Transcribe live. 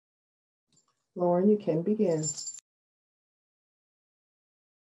Lauren, you can begin.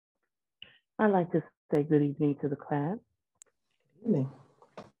 I'd like to say good evening to the class. Evening.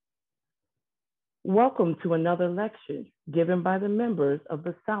 Welcome to another lecture given by the members of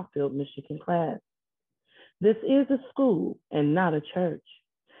the Southfield, Michigan class. This is a school and not a church,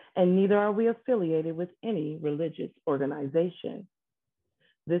 and neither are we affiliated with any religious organization.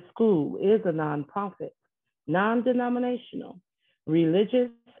 This school is a nonprofit, non-denominational, religious,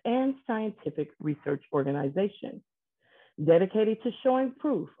 and scientific research organization dedicated to showing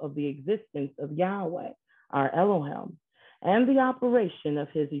proof of the existence of Yahweh, our Elohim, and the operation of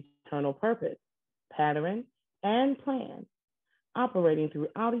his eternal purpose, pattern, and plan, operating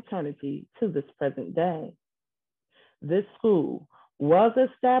throughout eternity to this present day. This school was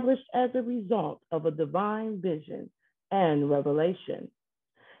established as a result of a divine vision and revelation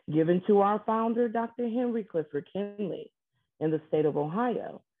given to our founder, Dr. Henry Clifford Kinley, in the state of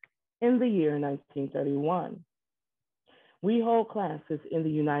Ohio in the year 1931. We hold classes in the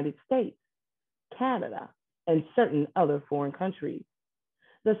United States, Canada, and certain other foreign countries.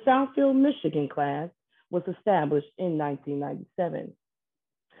 The Southfield, Michigan class was established in 1997.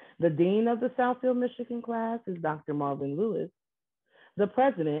 The dean of the Southfield, Michigan class is Dr. Marvin Lewis. The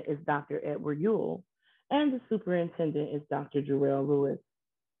president is Dr. Edward Ewell, and the superintendent is Dr. Jarrell Lewis.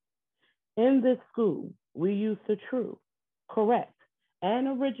 In this school, we use the true, correct,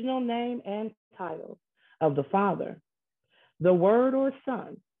 and original name and title of the Father, the Word or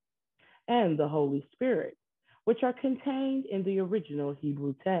Son, and the Holy Spirit, which are contained in the original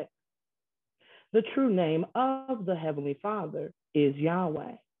Hebrew text. The true name of the Heavenly Father is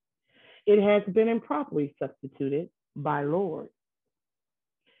Yahweh. It has been improperly substituted by Lord.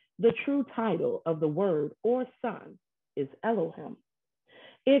 The true title of the Word or Son is Elohim.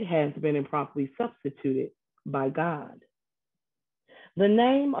 It has been improperly substituted by God. The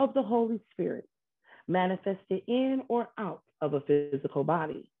name of the Holy Spirit, manifested in or out of a physical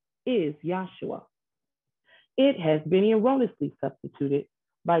body, is Yahshua. It has been erroneously substituted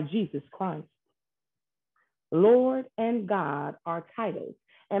by Jesus Christ. Lord and God are titles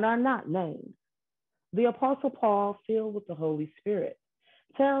and are not names. The Apostle Paul, filled with the Holy Spirit,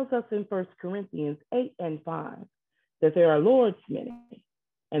 tells us in 1 Corinthians 8 and 5 that there are Lord's many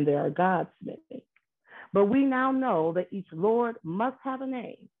and there are God's many. But we now know that each Lord must have a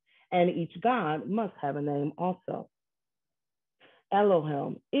name and each God must have a name also.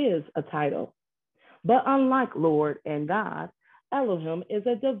 Elohim is a title, but unlike Lord and God, Elohim is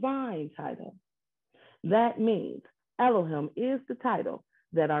a divine title. That means Elohim is the title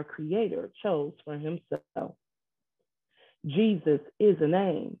that our Creator chose for himself. Jesus is a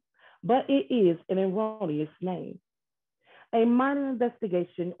name, but it is an erroneous name. A minor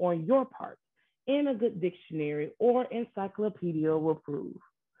investigation on your part in a good dictionary or encyclopedia will prove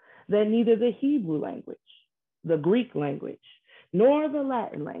that neither the Hebrew language, the Greek language, nor the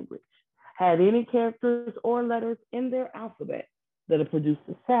Latin language had any characters or letters in their alphabet that produce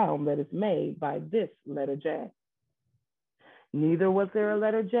the sound that is made by this letter J. Neither was there a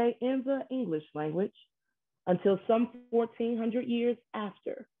letter J in the English language until some 1400 years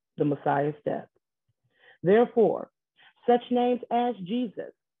after the Messiah's death. Therefore, such names as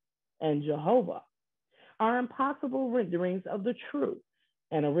Jesus and Jehovah are impossible renderings of the true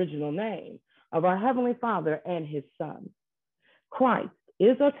and original name of our Heavenly Father and his Son. Christ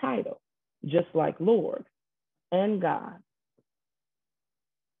is a title, just like Lord and God.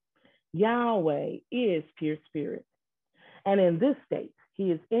 Yahweh is pure spirit, and in this state, he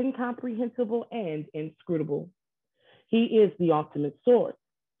is incomprehensible and inscrutable. He is the ultimate source,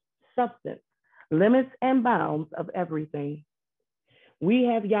 substance, limits, and bounds of everything. We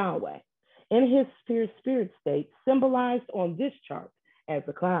have Yahweh in his pure spirit state symbolized on this chart as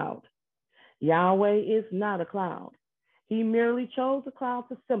a cloud. Yahweh is not a cloud. He merely chose a cloud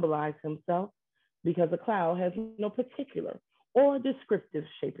to symbolize himself because a cloud has no particular or descriptive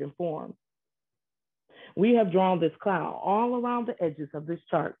shape and form. We have drawn this cloud all around the edges of this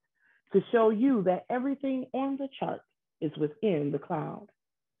chart to show you that everything on the chart is within the cloud.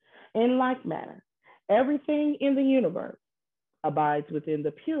 In like manner, everything in the universe abides within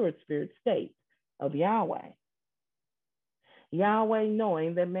the pure spirit state of Yahweh. Yahweh,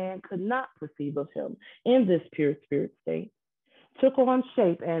 knowing that man could not perceive of him in this pure spirit state, took on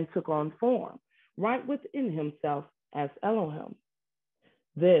shape and took on form right within himself as Elohim.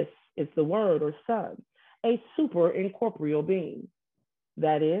 This is the Word or Son, a super incorporeal being,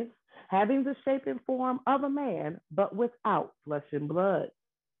 that is, having the shape and form of a man, but without flesh and blood.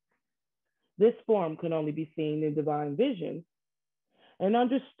 This form can only be seen in divine vision and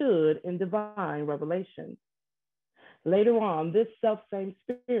understood in divine revelation. Later on, this self-same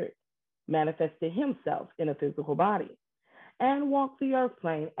spirit manifested himself in a physical body, and walked the earth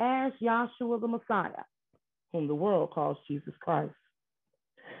plane as Yahshua the Messiah, whom the world calls Jesus Christ.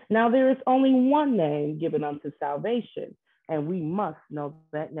 Now there is only one name given unto salvation, and we must know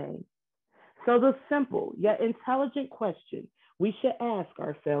that name. So the simple yet intelligent question we should ask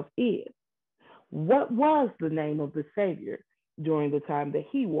ourselves is, what was the name of the Savior during the time that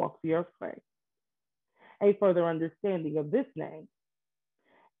he walked the earth plane? A further understanding of this name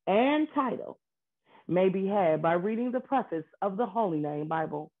and title may be had by reading the preface of the Holy Name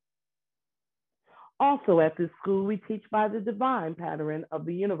Bible. Also at this school, we teach by the divine pattern of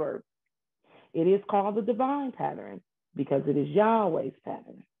the universe. It is called the divine pattern because it is Yahweh's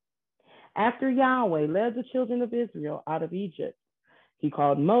pattern. After Yahweh led the children of Israel out of Egypt, he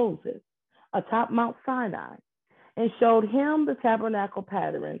called Moses atop Mount Sinai and showed him the tabernacle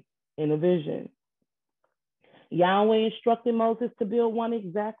pattern in a vision. Yahweh instructed Moses to build one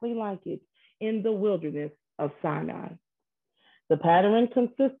exactly like it in the wilderness of Sinai. The pattern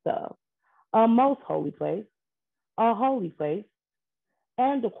consists of a most holy place, a holy place,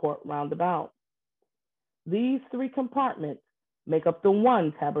 and a court round about. These three compartments make up the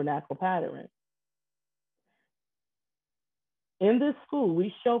one tabernacle pattern. In this school,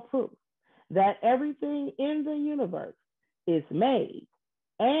 we show proof that everything in the universe is made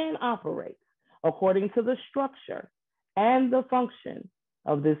and operates according to the structure and the function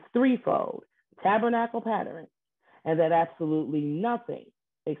of this threefold tabernacle pattern, and that absolutely nothing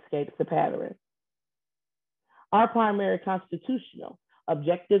escapes the pattern. Our primary constitutional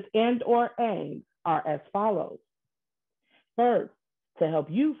objectives and or aims are as follows. First, to help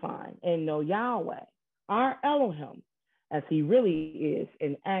you find and know Yahweh, our Elohim, as he really is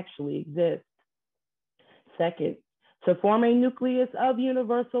and actually exists. Second, to form a nucleus of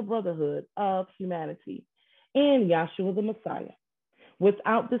universal brotherhood of humanity in Yahshua the Messiah,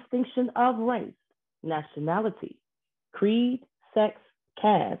 without distinction of race, nationality, creed, sex,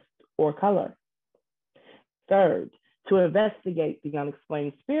 caste, or color. Third, to investigate the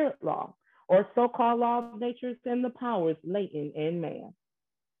unexplained spirit law, or so-called law of natures and the powers latent in man.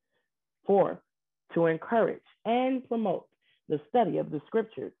 Fourth, to encourage and promote the study of the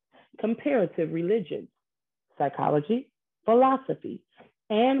scriptures, comparative religion, psychology, philosophy,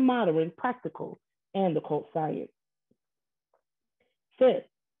 and modern practical and occult science. Fifth,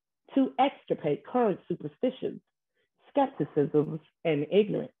 to extirpate current superstitions, skepticism, and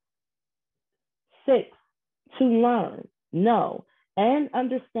ignorance. Sixth, to learn, know, and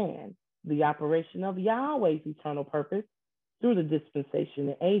understand the operation of Yahweh's eternal purpose through the dispensation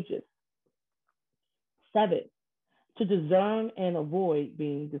and ages. Seventh, to discern and avoid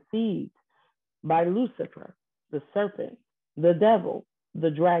being deceived by Lucifer, the serpent, the devil, the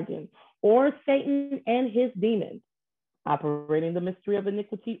dragon, or Satan and his demons, operating the mystery of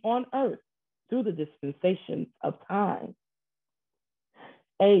iniquity on earth through the dispensations of time.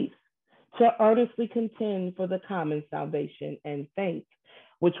 Eighth, to earnestly contend for the common salvation and faith,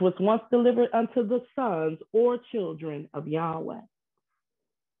 which was once delivered unto the sons or children of Yahweh.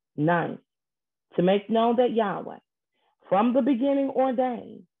 Ninth, to make known that Yahweh, from the beginning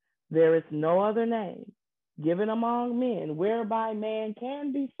ordained, there is no other name given among men whereby man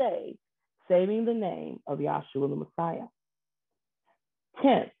can be saved, saving the name of Yahshua the Messiah.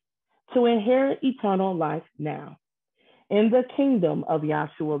 10th, to inherit eternal life now in the kingdom of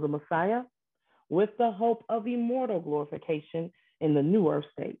Yahshua the Messiah, with the hope of immortal glorification in the new earth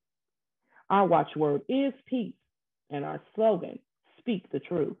state. Our watchword is peace, and our slogan, speak the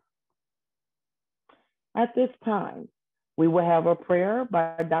truth. At this time, we will have a prayer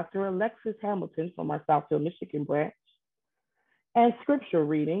by Dr. Alexis Hamilton from our Southfield, Michigan branch, and scripture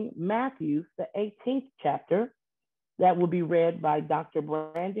reading, Matthew, the 18th chapter, that will be read by Dr.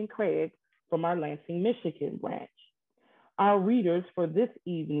 Brandon Craig from our Lansing, Michigan branch. Our readers for this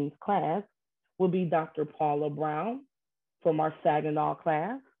evening's class will be Dr. Paula Brown from our Saginaw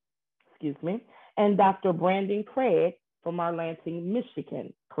class, and Dr. Brandon Craig from our Lansing,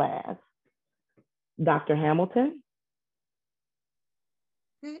 Michigan class. Dr. Hamilton.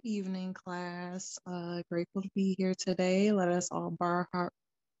 Good evening, class. Grateful to be here today. Let us all bow our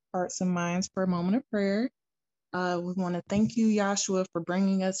hearts and minds for a moment of prayer. We want to thank you, Yahshua, for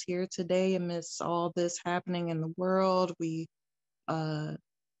bringing us here today amidst all this happening in the world. We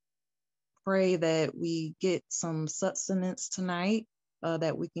pray that we get some sustenance tonight,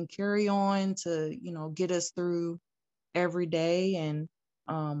 that we can carry on to, get us through every day, and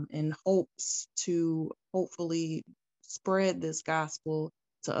in hopes to hopefully spread this gospel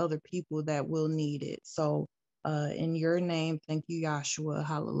to other people that will need it. So in your name, thank you, Yahshua.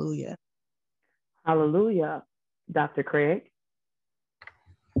 Hallelujah. Hallelujah. Dr. Craig.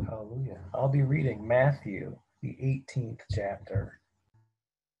 Hallelujah. I'll be reading Matthew, the 18th chapter.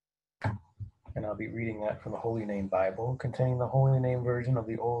 And I'll be reading that from the Holy Name Bible, containing the Holy Name version of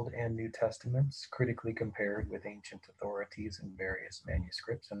the Old and New Testaments, critically compared with ancient authorities in various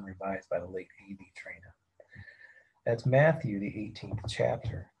manuscripts and revised by the late A.D. Trina. That's Matthew, the 18th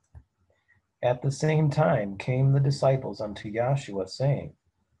chapter. At the same time came the disciples unto Yahshua, saying,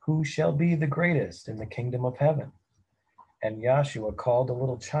 Who shall be the greatest in the kingdom of heaven? And Yahshua called a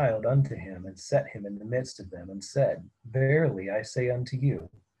little child unto him, and set him in the midst of them, and said, Verily I say unto you,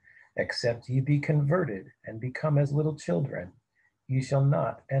 except ye be converted and become as little children, ye shall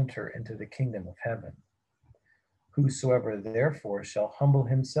not enter into the kingdom of heaven. Whosoever therefore shall humble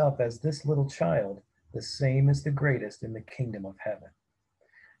himself as this little child, the same is the greatest in the kingdom of heaven.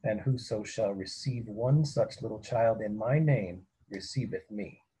 And whoso shall receive one such little child in my name receiveth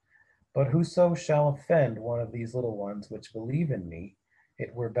me. But whoso shall offend one of these little ones which believe in me,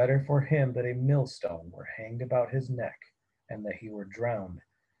 it were better for him that a millstone were hanged about his neck, and that he were drowned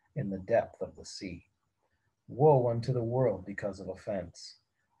in the depth of the sea. Woe unto the world because of offense,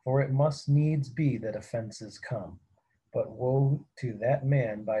 for it must needs be that offenses come, but woe to that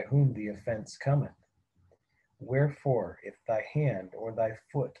man by whom the offense cometh. Wherefore, if thy hand or thy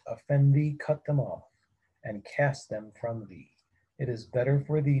foot offend thee, cut them off, and cast them from thee. It is better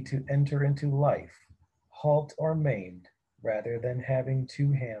for thee to enter into life, halt or maimed, rather than having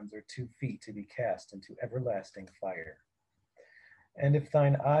 2 hands or 2 feet to be cast into everlasting fire. And if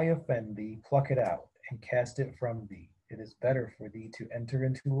thine eye offend thee, pluck it out, and cast it from thee. It is better for thee to enter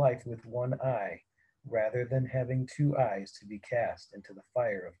into life with 1 eye, rather than having 2 eyes to be cast into the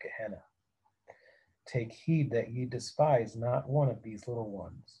fire of Gehenna. Take heed that ye despise not one of these little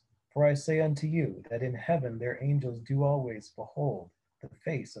ones. For I say unto you, that in heaven their angels do always behold the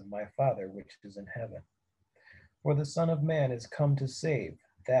face of my Father which is in heaven. For the Son of Man is come to save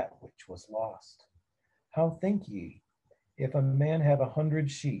that which was lost. How think ye? If a man have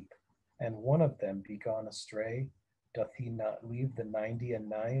 100 sheep, and one of them be gone astray, doth he not leave the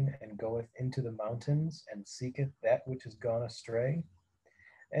 99 and goeth into the mountains, and seeketh that which is gone astray?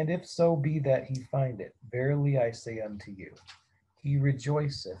 And if so be that he find it, verily I say unto you, he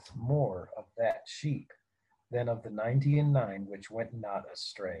rejoiceth more of that sheep than of the 99 which went not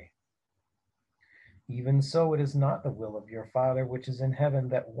astray. Even so it is not the will of your Father which is in heaven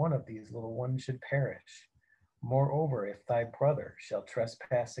that one of these little ones should perish. Moreover, if thy brother shall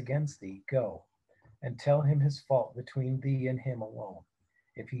trespass against thee, go, and tell him his fault between thee and him alone.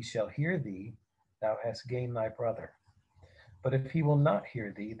 If he shall hear thee, thou hast gained thy brother. But if he will not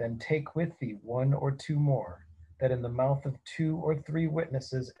hear thee, then take with thee 1 or 2 more, that in the mouth of 2 or 3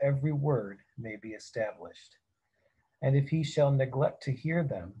 witnesses every word may be established. And if he shall neglect to hear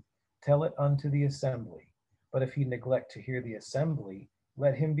them, tell it unto the assembly. But if he neglect to hear the assembly,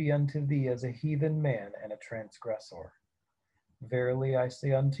 let him be unto thee as a heathen man and a transgressor. Verily I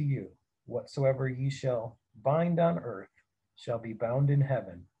say unto you, whatsoever ye shall bind on earth shall be bound in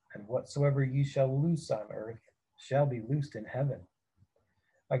heaven, and whatsoever ye shall loose on earth shall be loosed in heaven.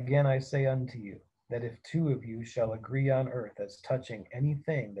 Again I say unto you, that if 2 of you shall agree on earth as touching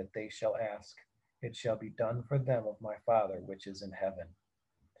anything that they shall ask, it shall be done for them of my Father which is in heaven.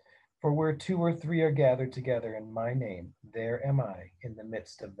 For where 2 or 3 are gathered together in my name, there am I in the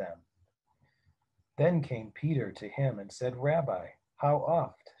midst of them. Then came Peter to him and said, Rabbi, how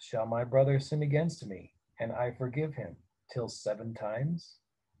oft shall my brother sin against me, and I forgive him? Till 7 times?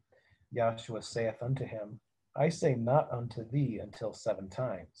 Yahshua saith unto him, I say not unto thee until 7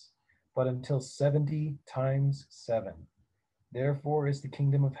 times, but until 70 times 7. Therefore is the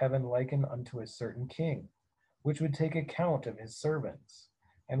kingdom of heaven likened unto a certain king, which would take account of his servants,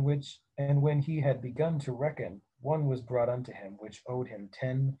 and when he had begun to reckon, one was brought unto him which owed him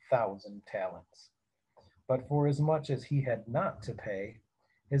 10,000 talents. But forasmuch as he had not to pay,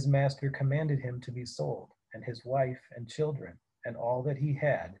 his master commanded him to be sold, and his wife and children, and all that he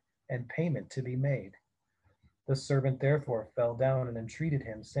had, and payment to be made. The servant therefore fell down and entreated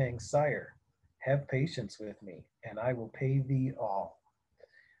him, saying, Sire, have patience with me, and I will pay thee all.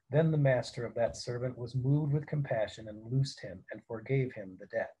 Then the master of that servant was moved with compassion, and loosed him, and forgave him the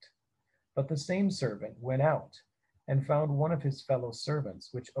debt. But the same servant went out, and found one of his fellow servants,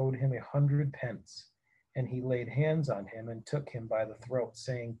 which owed him 100 pence. And he laid hands on him, and took him by the throat,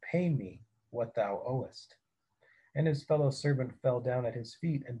 saying, Pay me what thou owest. And his fellow servant fell down at his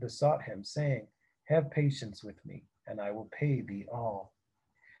feet, and besought him, saying, Have patience with me, and I will pay thee all.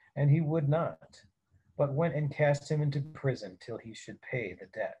 And he would not, but went and cast him into prison till he should pay the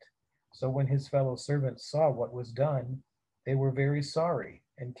debt. So when his fellow servants saw what was done, they were very sorry,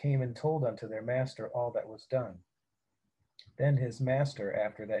 and came and told unto their master all that was done. Then his master,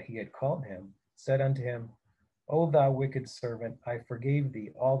 after that he had called him, said unto him, O thou wicked servant, I forgave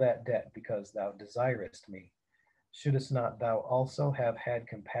thee all that debt because thou desirest me. Shouldest not thou also have had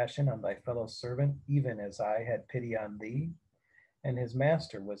compassion on thy fellow servant, even as I had pity on thee? And his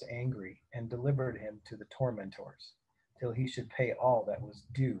master was angry, and delivered him to the tormentors, till he should pay all that was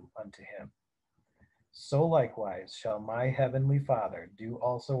due unto him. So likewise shall my heavenly Father do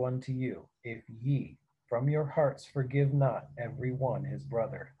also unto you, if ye from your hearts forgive not every one his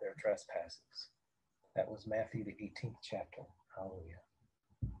brother their trespasses. That was Matthew, the 18th chapter. Hallelujah.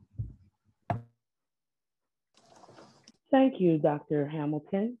 Thank you, Dr.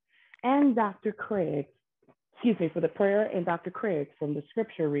 Hamilton and Dr. Craig, for the prayer, and Dr. Craig from the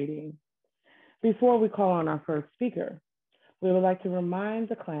scripture reading. Before we call on our first speaker, we would like to remind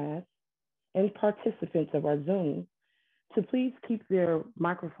the class and participants of our Zoom to please keep their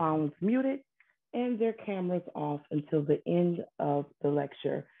microphones muted and their cameras off until the end of the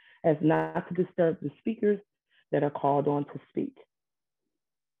lecture, as not to disturb the speakers that are called on to speak.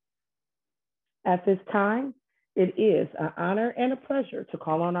 At this time, it is an honor and a pleasure to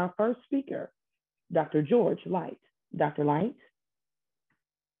call on our first speaker, Dr. George Light. Dr. Light.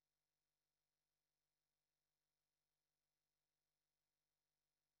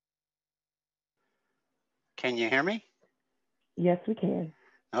 Can you hear me? Yes, we can.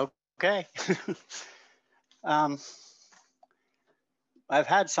 Okay. I've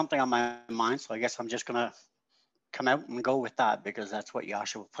had something on my mind, so I guess I'm just going to come out and go with that because that's what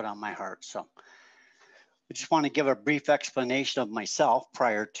Yahshua put on my heart. So I just want to give a brief explanation of myself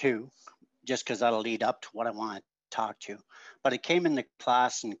prior to, just because that'll lead up to what I want to talk to. But I came into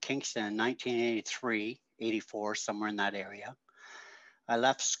class in Kingston in 1983, 84, somewhere in that area. I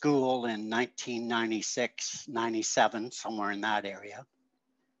left school in 1996, 97, somewhere in that area.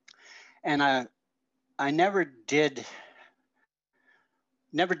 And I never did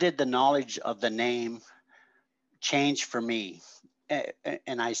the knowledge of the name change for me.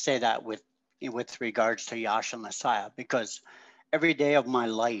 And I say that with regards to Yahshua Messiah, because every day of my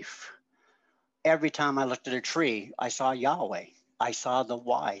life, every time I looked at a tree, I saw Yahweh, I saw the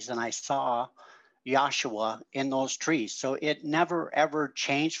wise, and I saw Yahshua in those trees. So it never ever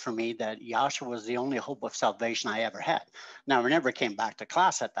changed for me that Yahshua was the only hope of salvation I ever had. Now, I never came back to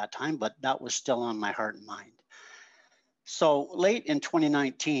class at that time, but that was still on my heart and mind. So late in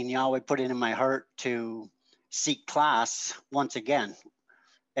 2019, Yahweh put it in my heart to seek class once again.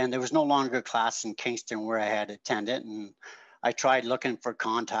 And there was no longer class in Kingston where I had attended. And I tried looking for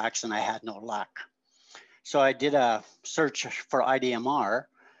contacts and I had no luck. So I did a search for IDMR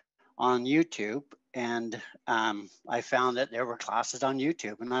on YouTube, and I found that there were classes on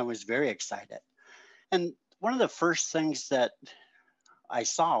YouTube, and I was very excited. And one of the first things that I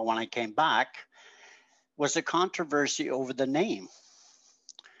saw when I came back was a controversy over the name,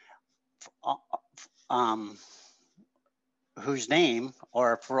 whose name,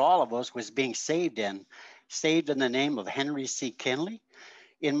 or for all of us, was being saved in the name of Henry C. Kinley.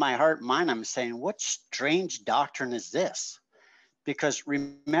 In my heart and mind, I'm saying, what strange doctrine is this? Because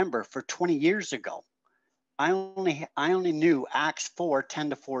remember, for 20 years ago, I only knew Acts 4, 10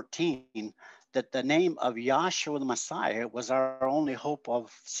 to 14, that the name of Yahshua the Messiah was our only hope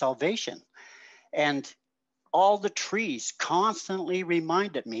of salvation. And all the trees constantly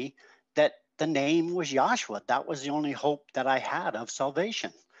reminded me that the name was Yahshua. That was the only hope that I had of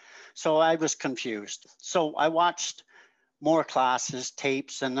salvation. So I was confused. So I watched more classes,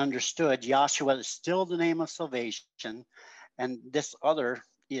 tapes, and understood Yahshua is still the name of salvation, and this other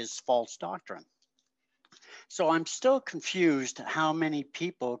is false doctrine. So I'm still confused how many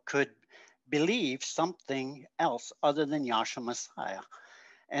people could believe something else other than Yahshua Messiah.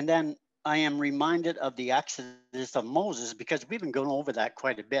 And then I am reminded of the Exodus of Moses, because we've been going over that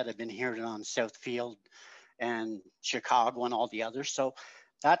quite a bit. I've been hearing it on Southfield and Chicago and all the others. So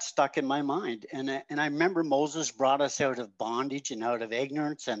that stuck in my mind. And I remember Moses brought us out of bondage and out of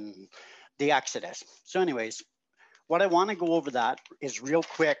ignorance and the Exodus. So anyways, what I want to go over that is real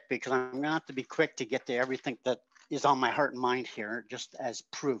quick, because I'm going to have to be quick to get to everything that is on my heart and mind here, just as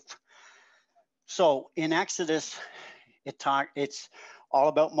proof. So in Exodus, it's all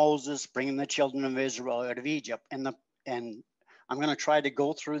about Moses bringing the children of Israel out of Egypt. And I'm going to try to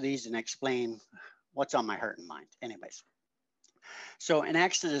go through these and explain what's on my heart and mind. Anyways, so in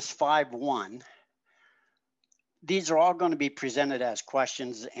Exodus 5:1, these are all going to be presented as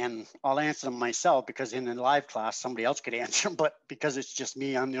questions, and I'll answer them myself, because in the live class, somebody else could answer them, but because it's just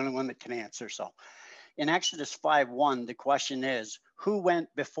me, I'm the only one that can answer. So in Exodus 5:1, the question is, who went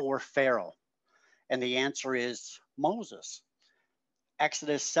before Pharaoh? And the answer is Moses.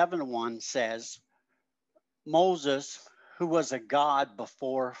 Exodus 7:1 says, Moses, who was a god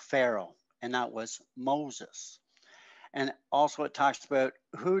before Pharaoh, and that was Moses. And also it talks about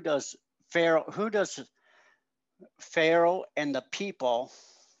who does Pharaoh and the people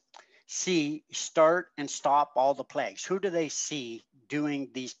see start and stop all the plagues? Who do they see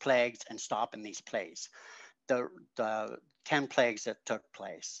doing these plagues and stopping these plagues? The 10 plagues that took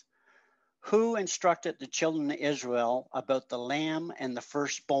place. Who instructed the children of Israel about the lamb and the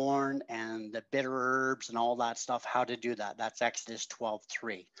firstborn and the bitter herbs and all that stuff, how to do that? That's Exodus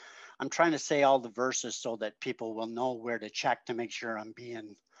 12:3. I'm trying to say all the verses so that people will know where to check to make sure I'm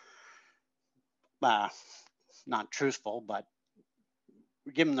being not truthful, but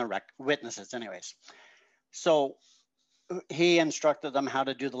give them the witnesses anyways. So he instructed them how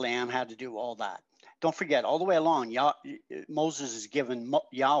to do the lamb, how to do all that. Don't forget, all the way along, Moses is giving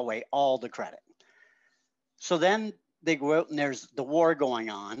Yahweh all the credit. So then they go out and there's the war going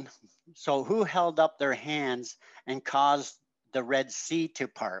on. So who held up their hands and caused the Red Sea to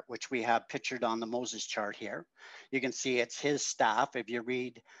part, which we have pictured on the Moses chart here? You can see it's his staff. If you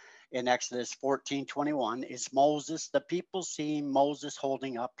read in Exodus 14:21, it's Moses. The people see Moses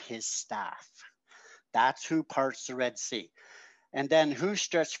holding up his staff. That's who parts the Red Sea. And then who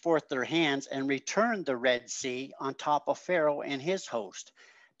stretched forth their hands and returned the Red Sea on top of Pharaoh and his host?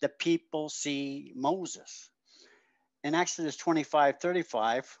 The people see Moses. In Exodus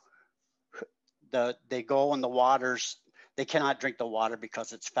 25:35, they go in the waters. They cannot drink the water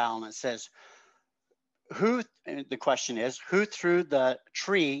because it's foul. And it says, the question is, who threw the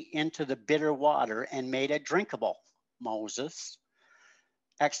tree into the bitter water and made it drinkable? Moses.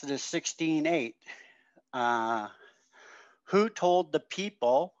 Exodus 16:8. Who told the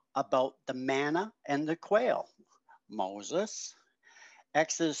people about the manna and the quail? Moses.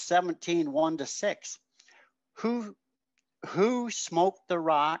 Exodus 17:1-6. Who smoked the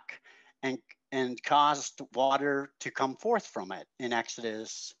rock and caused water to come forth from it? In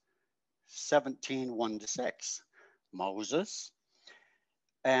Exodus 17:1-6. Moses.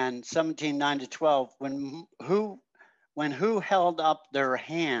 And 17:9-12. When who held up their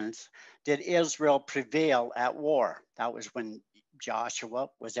hands did Israel prevail at war? That was when Joshua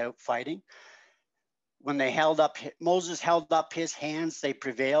was out fighting. When Moses held up his hands, they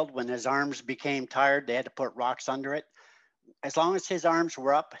prevailed. When his arms became tired, they had to put rocks under it. As long as his arms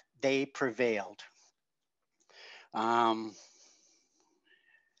were up, they prevailed.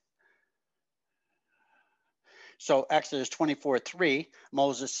 So Exodus 24:3,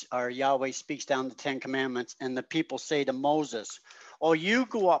 Moses or Yahweh speaks down the 10 Commandments, and the people say to Moses, "Oh, you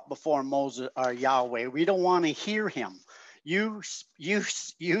go up before Moses or Yahweh. We don't want to hear him. You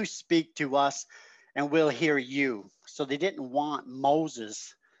speak to us, and we'll hear you." So they didn't want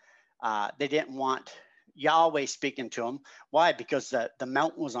Moses. They didn't want Yahweh speaking to him. Why? Because the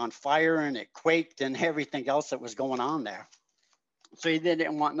mountain was on fire and it quaked and everything else that was going on there. So they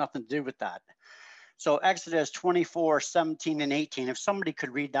didn't want nothing to do with that. So Exodus 24:17-18. If somebody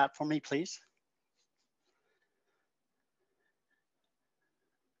could read that for me, please.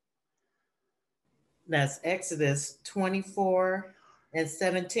 That's Exodus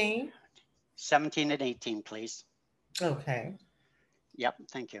 24:17. 17 and 18, please. Okay. Yep,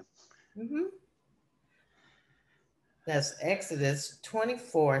 thank you. That's Exodus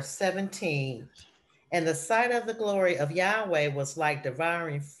 24:17. And the sight of the glory of Yahweh was like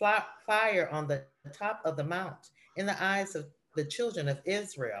devouring fire on the top of the mount in the eyes of the children of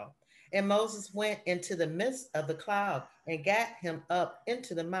Israel. And Moses went into the midst of the cloud and got him up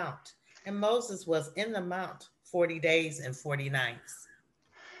into the mount. And Moses was in the mount 40 days and 40 nights.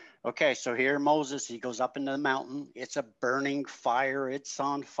 Okay, so here Moses, he goes up into the mountain. It's a burning fire. It's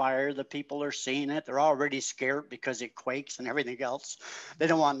on fire. The people are seeing it. They're already scared because it quakes and everything else. They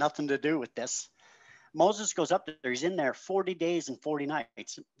don't want nothing to do with this. Moses goes up there. He's in there 40 days and 40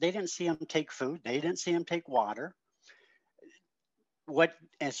 nights. They didn't see him take food. They didn't see him take water.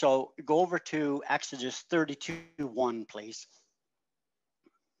 And so go over to Exodus 32:1, please.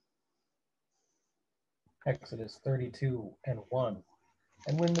 Exodus 32:1.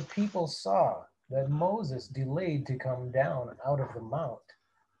 And when the people saw that Moses delayed to come down out of the mount,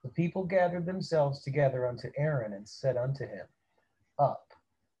 the people gathered themselves together unto Aaron and said unto him, Up,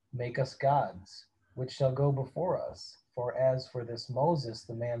 make us gods, which shall go before us. For as for this Moses,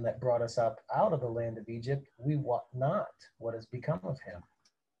 the man that brought us up out of the land of Egypt, we wot not what has become of him.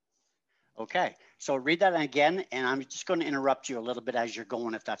 Okay, so read that again, and I'm just going to interrupt you a little bit as you're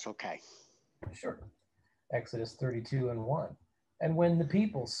going, if that's okay. Sure. Exodus 32:1. And when the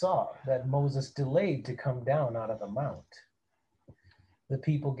people saw that Moses delayed to come down out of the mount, the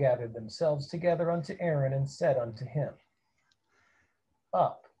people gathered themselves together unto Aaron and said unto him,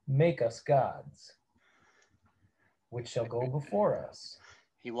 Up, make us gods. which shall go before us.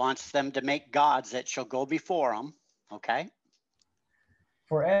 He wants them to make gods that shall go before them. Okay.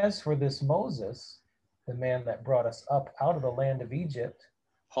 For as for this Moses, the man that brought us up out of the land of Egypt,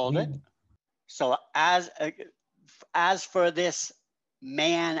 Hold it. So as for this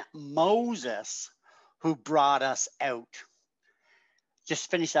man Moses who brought us out. Just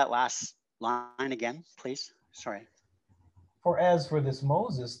finish that last line again, please. Sorry. For as for this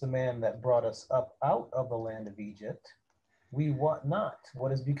Moses, the man that brought us up out of the land of Egypt, we wot not what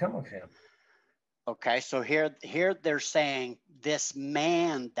has become of him. Okay, so here they're saying this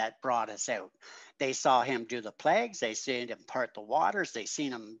man that brought us out. They saw him do the plagues. They seen him part the waters. They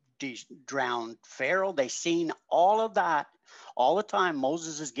seen him drown Pharaoh. They seen all of that all the time.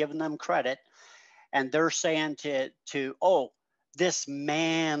 Moses is giving them credit, and they're saying to this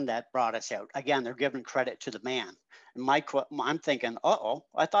man that brought us out. Again, they're giving credit to the man. And I'm thinking,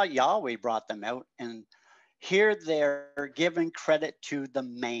 I thought Yahweh brought them out, and here they're giving credit to the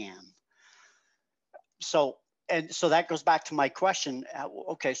man. So that goes back to my question.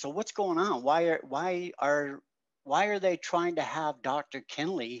 Okay, so what's going on? Why are they trying to have Dr.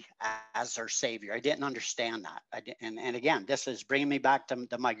 Kinley as their savior? I didn't understand that. And again, this is bringing me back to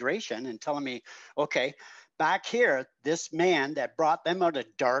the migration and telling me, okay, back here, this man that brought them out of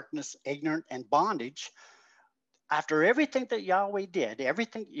darkness, ignorant, and bondage, after everything that Yahweh did,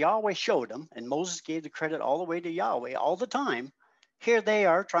 everything Yahweh showed them, and Moses gave the credit all the way to Yahweh all the time, here they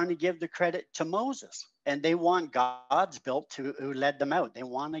are trying to give the credit to Moses. And they want God's built who led them out. They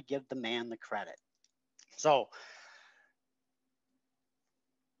want to give the man the credit. So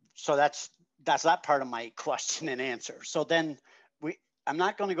that's that part of my question and answer. So then I'm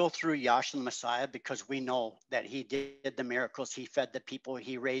not going to go through Yahshua the Messiah, because we know that he did the miracles. He fed the people.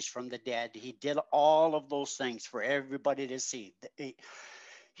 He raised from the dead. He did all of those things for everybody to see. He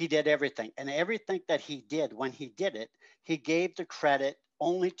did everything. And everything that he did, when he did it, he gave the credit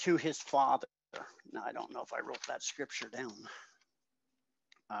only to his Father. Now, I don't know if I wrote that scripture down.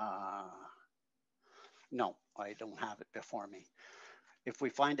 No, I don't have it before me. If we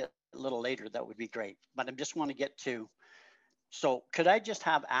find it a little later, that would be great. But I just want to get to, so could I just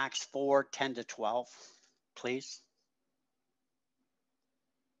have Acts 4:10-12, please?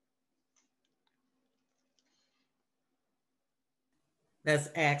 That's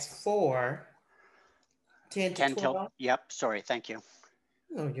Acts 4:10-12. Yep, sorry, thank you.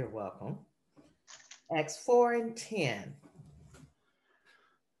 Oh, you're welcome. Acts 4:10.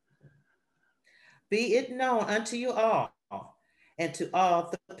 Be it known unto you all and to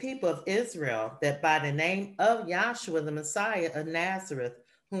all the people of Israel that by the name of Yahshua the Messiah of Nazareth,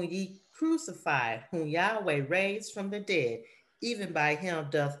 whom ye crucified, whom Yahweh raised from the dead, even by him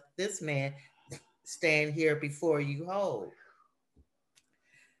doth this man stand here before you whole.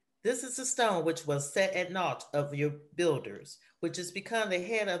 This is the stone which was set at naught of your builders, which is become the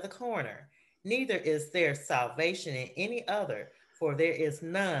head of the corner. Neither is there salvation in any other, for there is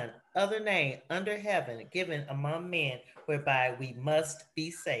none other name under heaven given among men whereby we must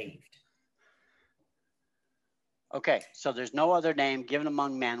be saved. Okay, so there's no other name given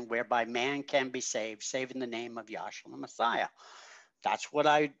among men whereby man can be saved, save in the name of Yahshua the Messiah. That's what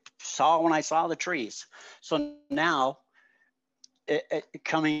I saw when I saw the trees. So now,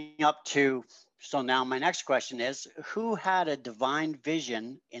 coming up to, so now my next question is, who had a divine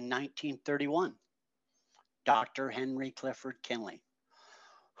vision in 1931? Dr. Henry Clifford Kinley.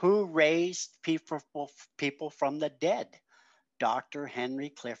 Who raised people from the dead? Dr. Henry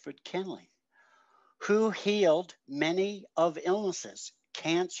Clifford Kinley. Who healed many of illnesses,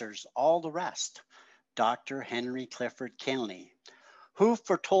 cancers, all the rest? Dr. Henry Clifford Kinley. Who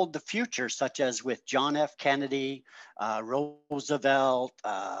foretold the future, such as with John F. Kennedy, Roosevelt,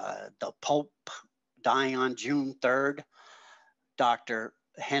 the Pope dying on June 3rd? Dr.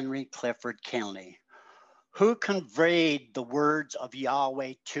 Henry Clifford Kinley. Who conveyed the words of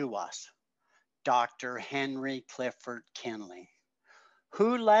Yahweh to us? Dr. Henry Clifford Kinley.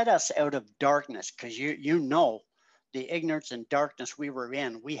 Who led us out of darkness? Because you know the ignorance and darkness we were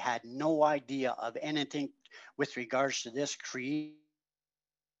in. We had no idea of anything with regards to this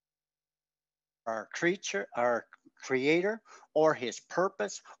our creator, or his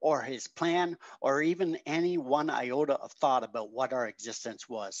purpose, or his plan, or even any one iota of thought about what our existence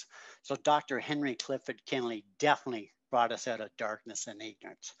was. So Dr. Henry Clifford Kinley definitely brought us out of darkness and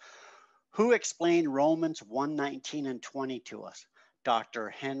ignorance. Who explained Romans 1:19 and 20 to us? Dr.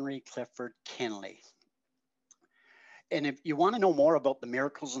 Henry Clifford Kinley. And if you want to know more about the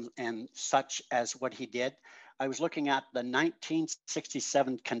miracles and such as what he did, I was looking at the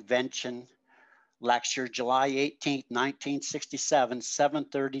 1967 convention lecture, July 18th, 1967,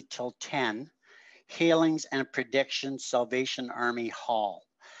 7:30 till 10. Healings and Predictions Salvation Army Hall.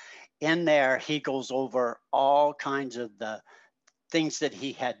 In there, he goes over all kinds of the things that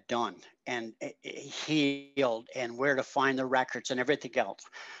he had done and healed and where to find the records and everything else.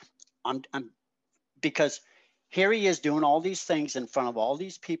 Because here he is doing all these things in front of all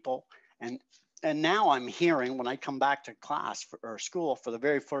these people. And now I'm hearing when I come back to class or school for the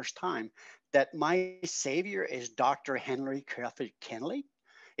very first time that my savior is Dr. Henry Clifford Kinley.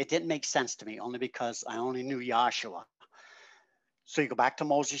 It didn't make sense to me only because I only knew Yahshua. So you go back to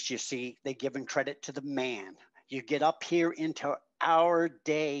Moses, you see, they giving credit to the man. You get up here into our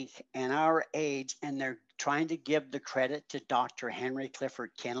day and our age, and they're trying to give the credit to Dr. Henry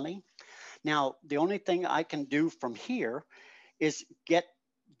Clifford Kinley. Now, the only thing I can do from here is get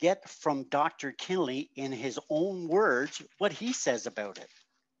from Dr. Kinley in his own words what he says about it.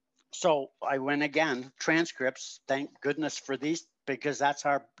 So I went again, transcripts, thank goodness for these, because that's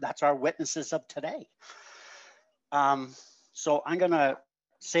our witnesses of today. So I'm going to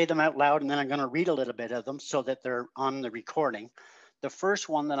say them out loud, and then I'm going to read a little bit of them so that they're on the recording. The first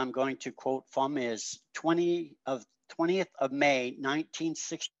one that I'm going to quote from is 20th of May,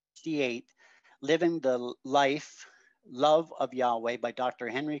 1968, Living the Life, Love of Yahweh by Dr.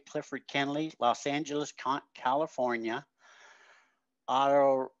 Henry Clifford Kinley, Los Angeles, California.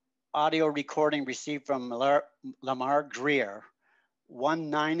 Audio recording received from Lamar Greer,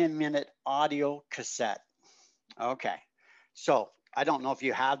 1 9-minute audio cassette. Okay, so I don't know if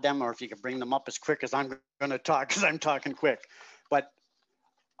you have them or if you can bring them up as quick as I'm going to talk, because I'm talking quick. But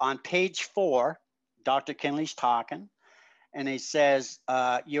on page 4, Dr. Kinley's talking, and he says,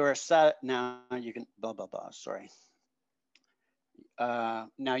 you're a set, now you can, blah, blah, blah, sorry.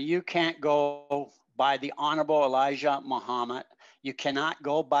 Now you can't go by the Honorable Elijah Muhammad. You cannot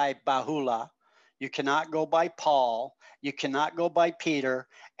go by Bahula. You cannot go by Paul. You cannot go by Peter.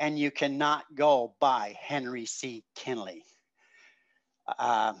 And you cannot go by Henry C. Kinley.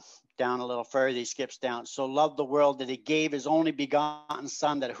 Down a little further, he skips down. So loved the world that he gave his only begotten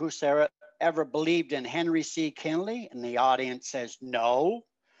son, that whosoever ever believed in Henry C. Kinley. And the audience says, no.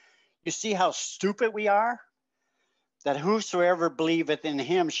 You see how stupid we are? That whosoever believeth in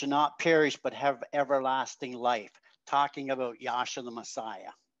him should not perish, but have everlasting life. Talking about Yahshua the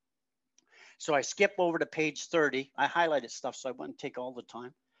Messiah. So I skip over to page 30. I highlighted stuff, so I wouldn't take all the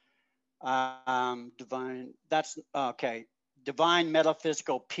time. Divine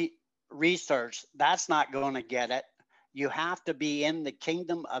metaphysical research. That's not going to get it. You have to be in the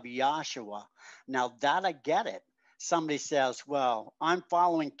kingdom of Yahshua. Now that I get it. Somebody says, well, I'm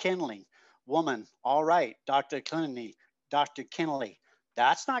following Kinley. Woman, all right, Dr. Kinley,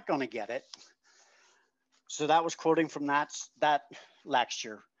 that's not going to get it. So that was quoting from that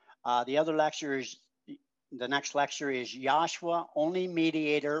lecture. The other lecture is, the next lecture is Yahshua, Only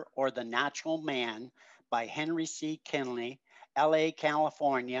Mediator or the Natural Man by Henry C. Kinley, LA,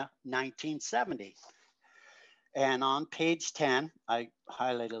 California, 1970. And on page 10, I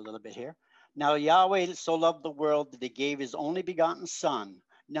highlighted a little bit here. Now Yahweh so loved the world that he gave his only begotten son.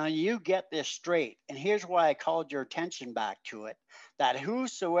 Now you get this straight, and here's why I called your attention back to it, that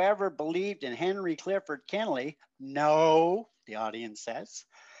whosoever believed in Henry Clifford Kinley, no, the audience says.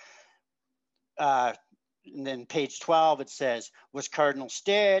 And then page 12, it says, was Cardinal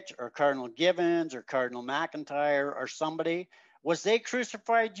Stitch or Cardinal Gibbons or Cardinal McIntyre or somebody, was they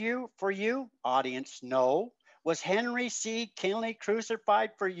crucified for you? Audience, no. Was Henry C. Kinley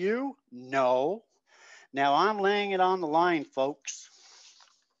crucified for you? No. Now I'm laying it on the line, folks.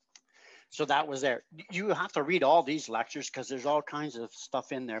 So that was there. You have to read all these lectures because there's all kinds of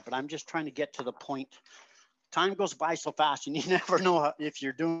stuff in there, but I'm just trying to get to the point. Time goes by so fast and you never know if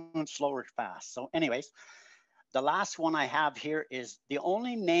you're doing slow or fast. So anyways, the last one I have here is The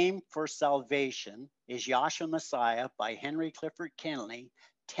Only Name for Salvation is Yahshua Messiah by Henry Clifford Kinley,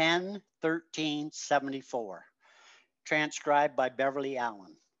 10/13/74, transcribed by Beverly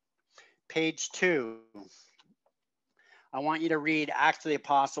Allen. Page 2. I want you to read Acts of the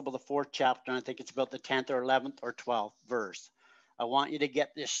Apostle, the 4th chapter, and I think it's about the 10th or 11th or 12th verse. I want you to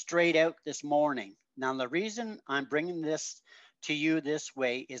get this straight out this morning. Now, the reason I'm bringing this to you this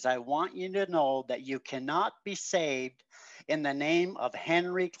way is I want you to know that you cannot be saved in the name of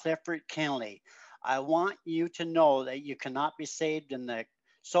Henry Clifford Kinley. I want you to know that you cannot be saved in the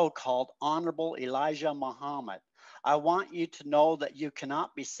so-called Honorable Elijah Muhammad. I want you to know that you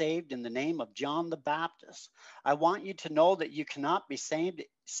cannot be saved in the name of John the Baptist. I want you to know that you cannot be saved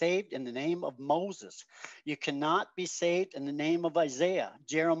in the name of Moses. You cannot be saved in the name of Isaiah,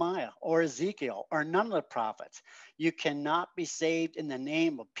 Jeremiah, or Ezekiel, or none of the prophets. You cannot be saved in the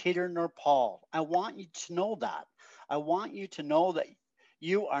name of Peter nor Paul. I want you to know that. I want you to know that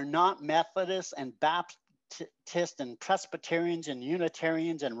You are not Methodists and Baptists and Presbyterians and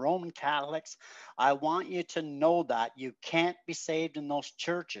Unitarians and Roman Catholics. I want you to know that you can't be saved in those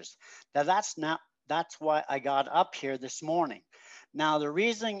churches. Now, that's why I got up here this morning. Now, the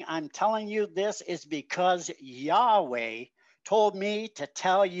reason I'm telling you this is because Yahweh told me to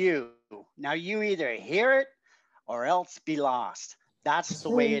tell you. Now, you either hear it or else be lost. That's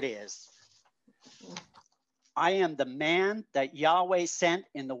the way it is. I am the man that Yahweh sent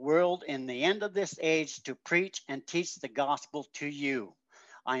in the world in the end of this age to preach and teach the gospel to you.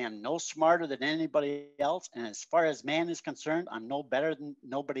 I am no smarter than anybody else, and as far as man is concerned, I'm no better than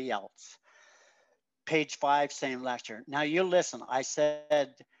nobody else. Page 5, same lecture. Now you listen, I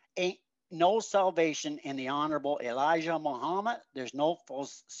said, ain't no salvation in the Honorable Elijah Muhammad. There's no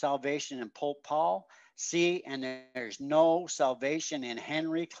false salvation in Pope Paul. See, and there's no salvation in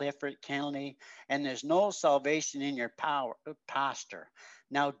Henry Clifford Kennedy, and there's no salvation in your pastor.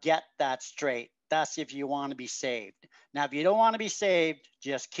 Now get that straight. That's if you want to be saved. Now, if you don't want to be saved,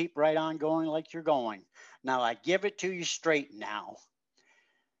 just keep right on going like you're going. Now, I give it to you straight now.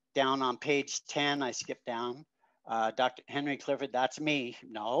 Down on page 10, I skip down. Dr. Henry Clifford, that's me.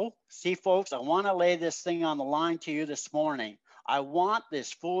 No. See, folks, I want to lay this thing on the line to you this morning. I want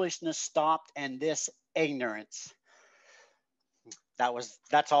this foolishness stopped and this ignorance.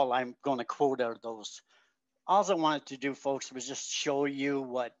 That's all I'm going to quote out of those. All I wanted to do, folks, was just show you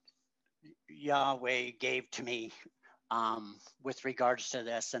what Yahweh gave to me with regards to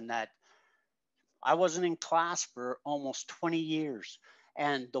this, and that I wasn't in class for almost 20 years,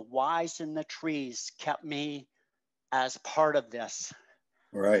 and the wise in the trees kept me as part of this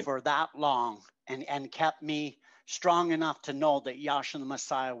for that long, and kept me strong enough to know that Yahshua the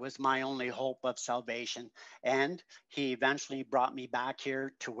Messiah was my only hope of salvation. And he eventually brought me back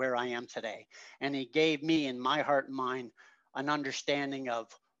here to where I am today. And he gave me in my heart and mind an understanding of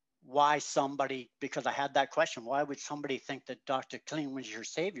why somebody, because I had that question, why would somebody think that Dr. Kling was your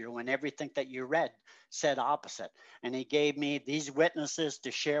savior when everything that you read said opposite? And he gave me these witnesses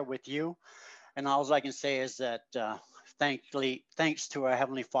to share with you. And all I can say is that thanks to our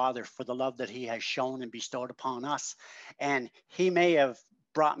Heavenly Father for the love that he has shown and bestowed upon us. And he may have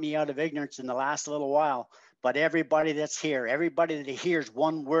brought me out of ignorance in the last little while, but everybody that's here, everybody that hears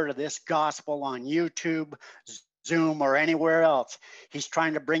one word of this gospel on YouTube, Zoom, or anywhere else, he's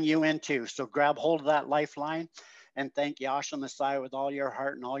trying to bring you into. So grab hold of that lifeline and thank Yahshua Messiah with all your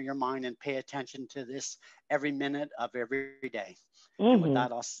heart and all your mind, and pay attention to this every minute of every day. And with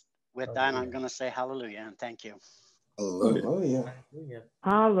that, I'm going to say hallelujah and thank you. Hallelujah.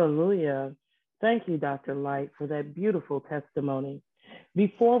 Hallelujah. Thank you, Dr. Light, for that beautiful testimony.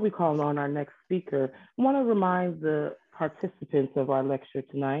 Before we call on our next speaker, I want to remind the participants of our lecture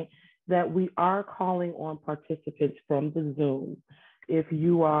tonight that we are calling on participants from the Zoom. If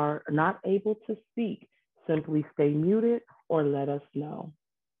you are not able to speak, simply stay muted or let us know.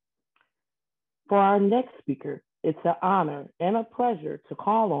 For our next speaker, it's an honor and a pleasure to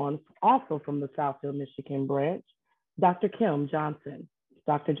call on, also from the Southfield, Michigan branch, Dr. Kim Johnson.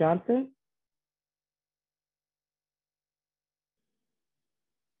 Dr. Johnson?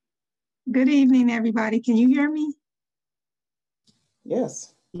 Good evening, everybody. Can you hear me?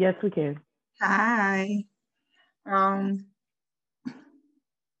 Yes. Yes, we can. Hi.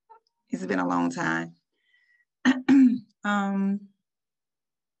 It's been a long time.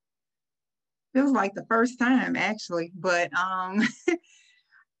 Feels like the first time, actually, but I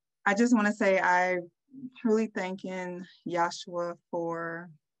just want to say I'm truly thanking Yahshua for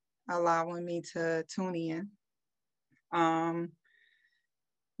allowing me to tune in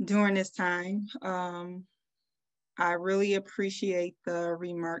during this time. I really appreciate the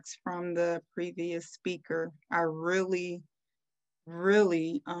remarks from the previous speaker. I really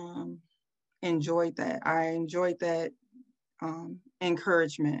enjoyed that. I enjoyed that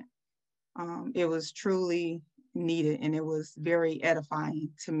encouragement. It was truly needed, and it was very edifying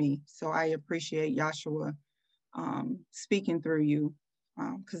to me. So I appreciate Yahshua speaking through you,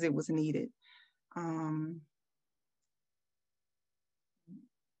 because it was needed.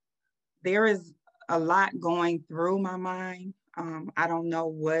 There is a lot going through my mind. I don't know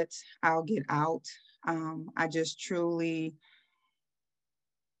what I'll get out. I just truly,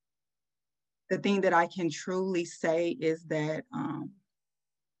 the thing that I can truly say is that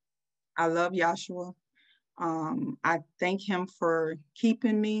I love Yahshua. I thank him for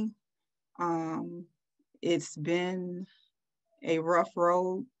keeping me. It's been a rough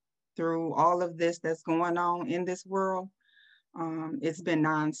road through all of this that's going on in this world. It's been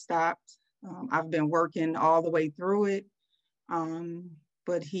nonstop. I've been working all the way through it,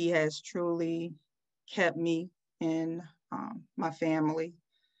 but he has truly kept me in my family.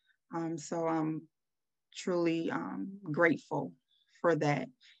 So I'm truly grateful for that,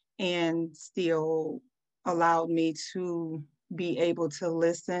 and still allowed me to be able to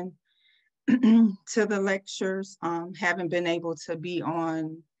listen to the lectures. Haven't been able to be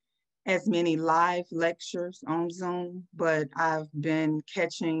on as many live lectures on Zoom, but I've been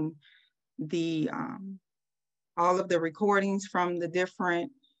catching the all of the recordings from the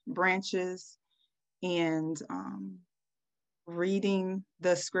different branches, and reading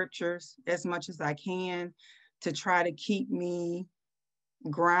the scriptures as much as I can to try to keep me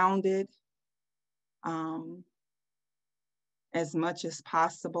grounded as much as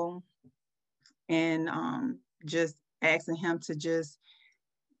possible, and just asking him to just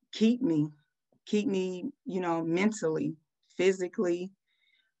keep me, mentally, physically,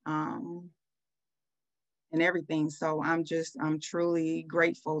 and everything. So I'm truly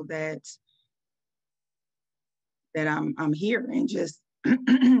grateful that I'm here, and just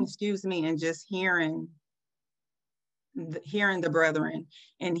excuse me, and just hearing the brethren,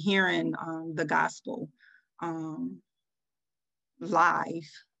 and hearing the gospel live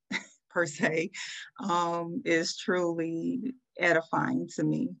per se, is truly edifying to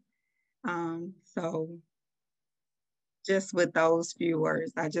me. So just with those few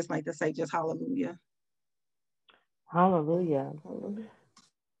words, I just like to say just hallelujah. Hallelujah.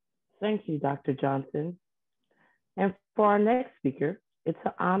 Thank you, Dr. Johnson. And for our next speaker, it's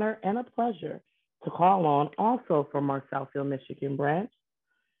an honor and a pleasure to call on, also from our Southfield, Michigan branch,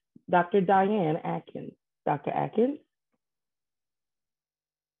 Dr. Diane Atkins. Dr. Atkins?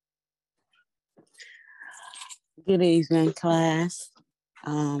 Good evening, class.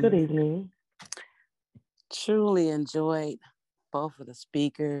 Good evening. Truly enjoyed both of the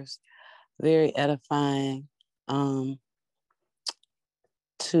speakers. Very edifying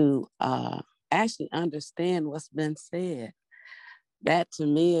to actually understand what's been said. That to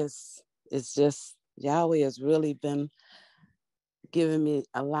me is just, Yahweh has really been giving me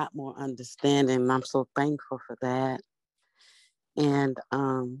a lot more understanding, and I'm so thankful for that. And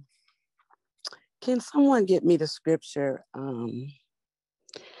can someone get me the scripture,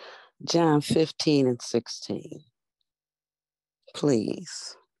 John 15 and 16,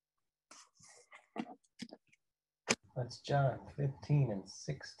 please? That's John 15 and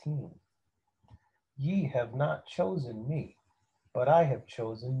 16. Ye have not chosen me, but I have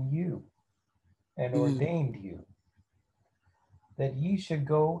chosen you and ordained you, that ye should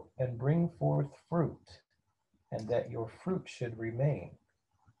go and bring forth fruit, and that your fruit should remain,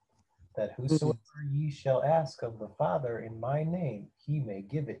 that whosoever ye shall ask of the Father in my name, he may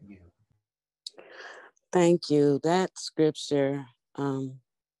give it you. Thank you. That scripture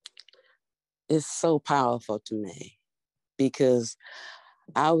is so powerful to me, because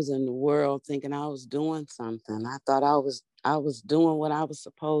I was in the world thinking I was doing something. I thought I was doing what I was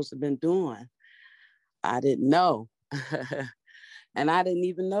supposed to have been doing. I didn't know. And I didn't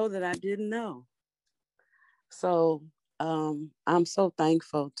even know that I didn't know. So I'm so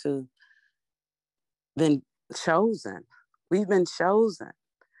thankful to been chosen. We've been chosen.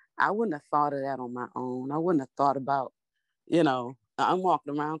 I wouldn't have thought of that on my own. I wouldn't have thought about, I'm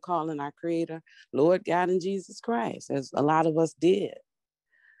walking around calling our Creator Lord God and Jesus Christ, as a lot of us did.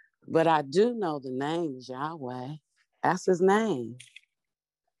 But I do know the name is Yahweh. That's his name.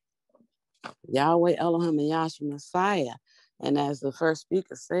 Yahweh Elohim and Yahshua Messiah. And as the first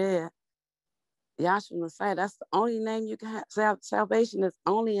speaker said, Yahshua Messiah, that's the only name you can have. Salvation is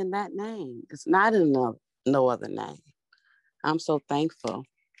only in that name. It's not in no other name. I'm so thankful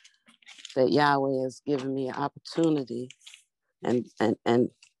that Yahweh has given me an opportunity and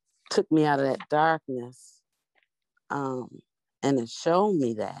took me out of that darkness, and it showed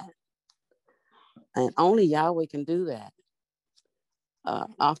me that. And only Yahweh can do that.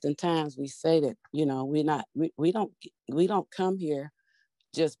 Oftentimes we say that, we don't come here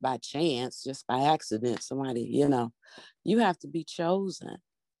just by chance, just by accident. Somebody, you have to be chosen.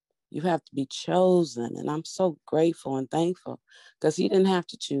 You have to be chosen. And I'm so grateful and thankful, because he didn't have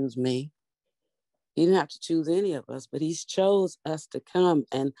to choose me. He didn't have to choose any of us, but he's chose us to come.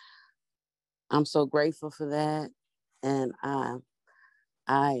 And I'm so grateful for that. And I'm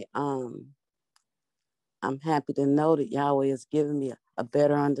happy to know that Yahweh has given me a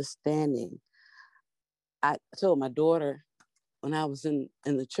better understanding. I told my daughter when I was in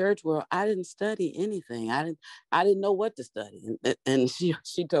the church world, I didn't study anything. I didn't know what to study. And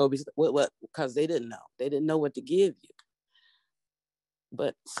she told me, what, because they didn't know. They didn't know what to give you.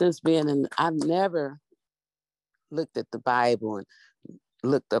 But since I've never looked at the Bible and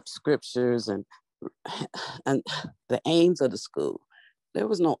looked up scriptures and the aims of the school. There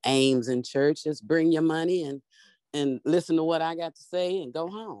was no aims in church. Just bring your money and and listen to what I got to say and go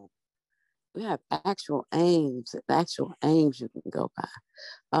home. We have actual aims you can go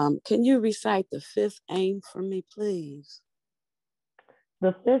by. Can you recite the fifth aim for me, please?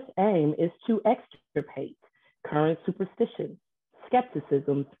 The fifth aim is to extirpate current superstitions,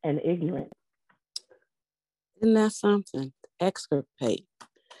 skepticisms, and ignorance. Isn't that something? Extirpate.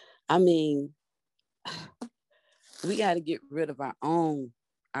 I mean, we got to get rid of our own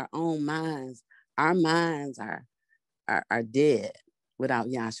minds. Our minds are dead without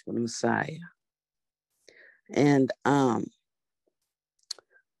Yahshua the Messiah. And I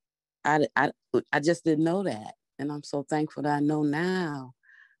just didn't know that. And I'm so thankful that I know now.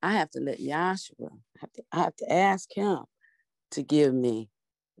 I have to let Yahshua, I have to ask him to give me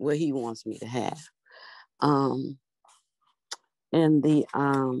what he wants me to have. And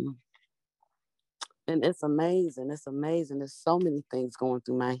it's amazing. It's amazing. There's so many things going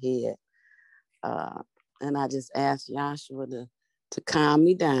through my head. And I just asked Yahshua to calm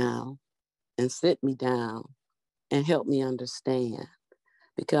me down and sit me down and help me understand.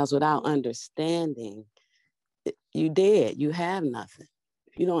 Because without understanding, you dead. You have nothing.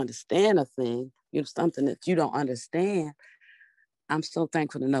 If you don't understand a thing, you have something that you don't understand. I'm so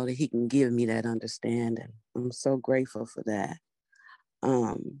thankful to know that he can give me that understanding. I'm so grateful for that.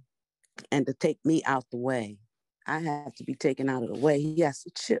 And to take me out the way. I have to be taken out of the way. He has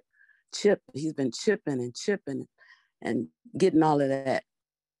to chip. He's been chipping and getting all of that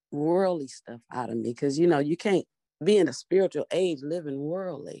worldly stuff out of me. Because, you can't be in a spiritual age living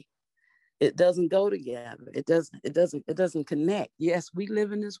worldly. It doesn't go together. It doesn't connect. Yes, we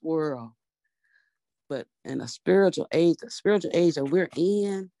live in this world, but in a spiritual age, the spiritual age that we're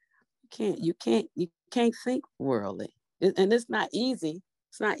in, you can't think worldly. And it's not easy.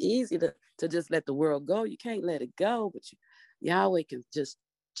 It's not easy to just let the world go. You can't let it go, but Yahweh can just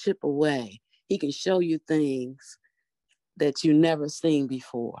chip away. He can show you things that you never seen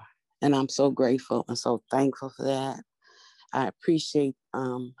before. And I'm so grateful and so thankful for that. I appreciate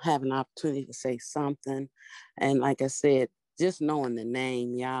having an opportunity to say something. And like I said, just knowing the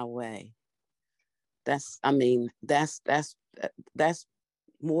name Yahweh, that's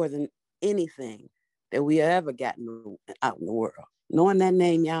more than anything that we ever gotten out in the world. Knowing that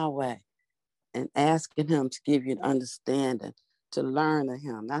name Yahweh and asking him to give you an understanding, to learn of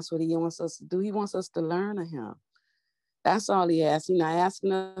him. That's what he wants us to do. He wants us to learn of him. That's all he asks. He's not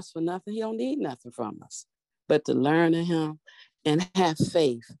asking us for nothing. He don't need nothing from us, but to learn of him and have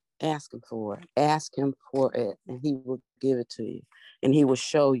faith. Ask him for it. Ask him for it, and he will give it to you. And he will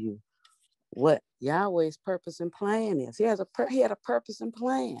show you what Yahweh's purpose and plan is. He had a purpose and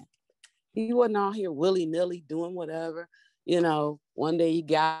plan. He wasn't out here willy-nilly doing whatever. One day he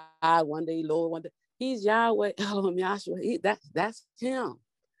God, one day Lord, one day he's Yahweh, Yahshua. That's him.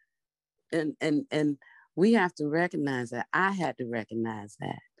 And we have to recognize that. I had to recognize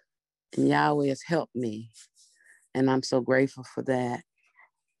that. And Yahweh has helped me. And I'm so grateful for that.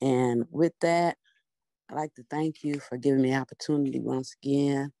 And with that, I'd like to thank you for giving me the opportunity once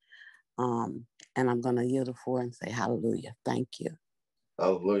again. And I'm going to yield the floor and say hallelujah. Thank you.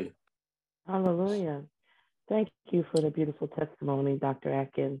 Hallelujah. Hallelujah. Thank you for the beautiful testimony, Dr.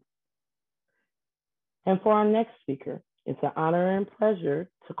 Atkins. And for our next speaker, it's an honor and pleasure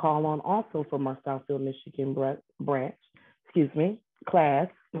to call on also from our Southfield, Michigan branch, class,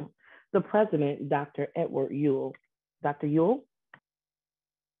 the president, Dr. Edward Ewell. Dr. Ewell?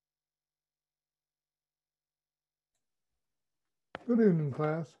 Good evening,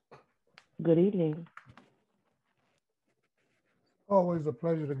 class. Good evening. Always a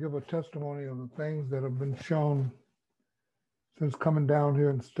pleasure to give a testimony of the things that have been shown since coming down here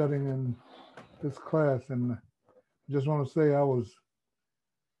and studying in this class. And I just want to say I was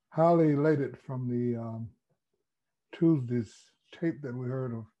highly elated from the Tuesday's tape that we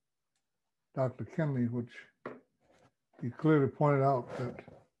heard of Dr. Kinley, which he clearly pointed out that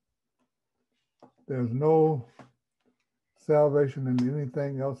there's no salvation in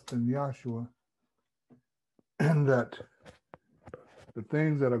anything else than Yahshua, and that the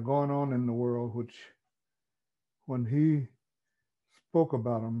things that are going on in the world, which when he spoke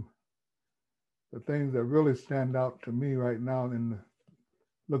about them, the things that really stand out to me right now in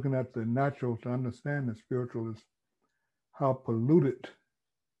looking at the natural to understand the spiritual is how polluted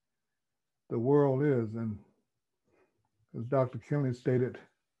the world is. And as Dr. Kinley stated,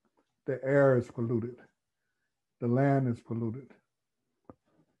 the air is polluted, the land is polluted,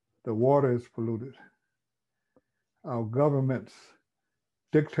 the water is polluted, our governments,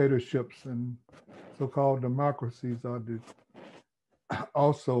 dictatorships, and so-called democracies are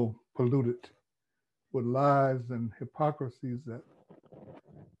also polluted with lies and hypocrisies that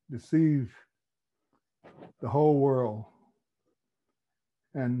deceive the whole world.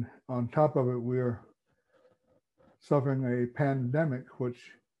 And on top of it, we're suffering a pandemic, which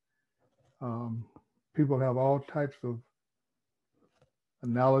people have all types of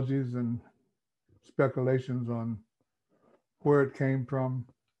analogies and speculations on where it came from.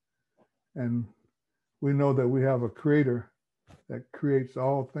 And we know that we have a creator that creates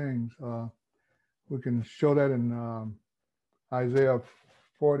all things. We can show that in Isaiah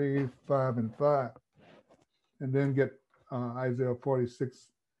 45 and 5, and then get Isaiah 46,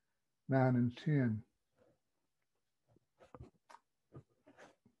 9 and 10.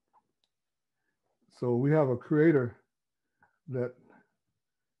 So we have a creator that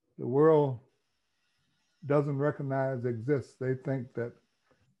the world doesn't recognize exists. They think that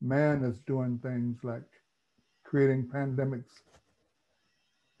man is doing things like creating pandemics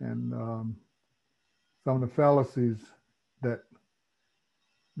and some of the fallacies that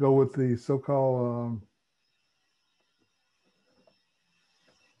go with the so-called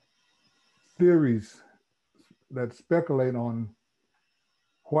theories that speculate on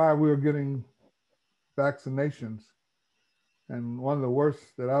why we're getting vaccinations. And one of the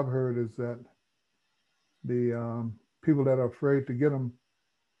worst that I've heard is that the people that are afraid to get them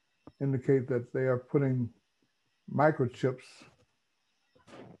indicate that they are putting microchips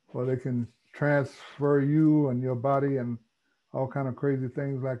where they can transfer you and your body and all kind of crazy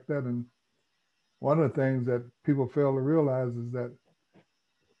things like that. And one of the things that people fail to realize is that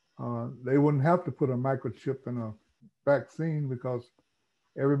they wouldn't have to put a microchip in a vaccine because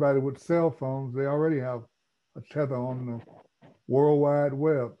everybody with cell phones, they already have a tether on the World Wide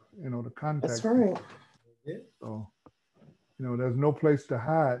Web, the contact. That's right. So, there's no place to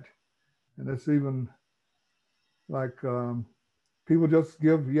hide. And it's even like people just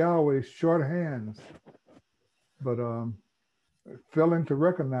give Yahweh short hands, but failing to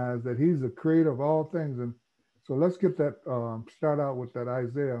recognize that he's the creator of all things. And so let's get that, start out with that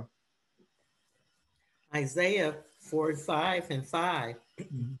Isaiah. Isaiah 45 and 5.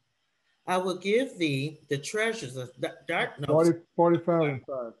 Mm-hmm. I will give thee the treasures of darkness. 45 and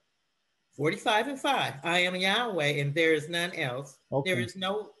 5. 45 and 5. I am Yahweh, and there is none else. Okay. There is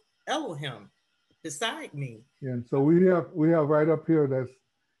no Elohim beside me. Yeah, and so we have right up here that's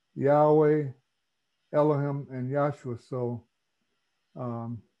Yahweh, Elohim, and Yahshua. So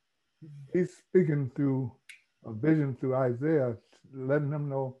he's speaking through a vision through Isaiah, letting them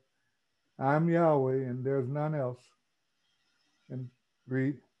know, I'm Yahweh, and there's none else. And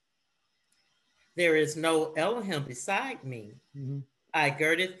read. There is no Elohim beside me. Mm-hmm. I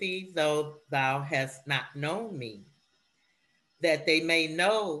girded thee, though thou hast not known me, that they may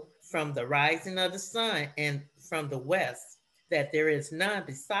know from the rising of the sun and from the west that there is none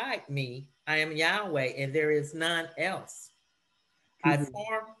beside me. I am Yahweh, and there is none else. I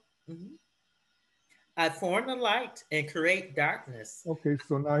form the light and create darkness. Okay,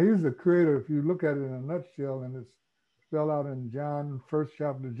 so now he's the creator. If you look at it in a nutshell, and it's spelled out in John, first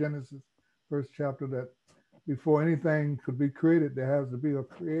chapter, Genesis, first chapter, that before anything could be created, there has to be a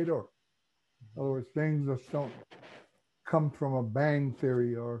creator. In other words, things just don't come from a bang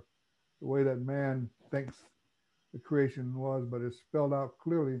theory or the way that man thinks the creation was, but it's spelled out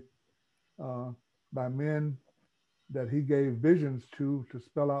clearly by men that he gave visions to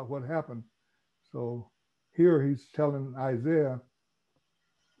spell out what happened. So here he's telling Isaiah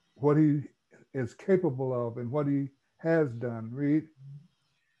what he is capable of and what he has done. Read.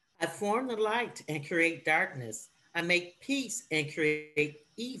 I form the light and create darkness. I make peace and create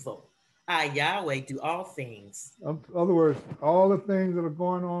evil. I, Yahweh, do all things. In other words, all the things that are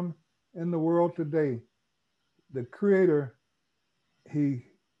going on in the world today, the creator, he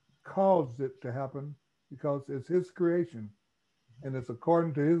caused it to happen because it's his creation and it's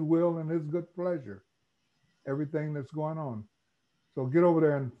according to his will and his good pleasure, everything that's going on. So get over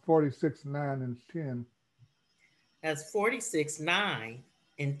there in 46, 9 and 10. As 46, 9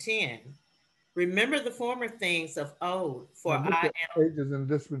 and 10. Remember the former things of old, for I am... Ages and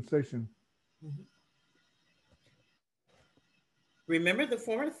dispensation. Mm-hmm. Remember the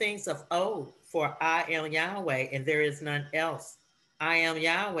former things of old, for I am Yahweh, and there is none else. I am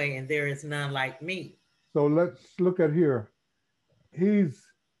Yahweh, and there is none like me. So let's look at here. He's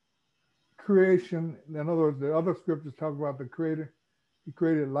creation. In other words, the other scriptures talk about the creator. He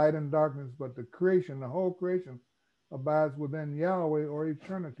created light and darkness, but the creation, the whole creation, abides within Yahweh or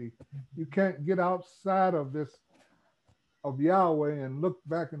eternity. You can't get outside of this, of Yahweh, and look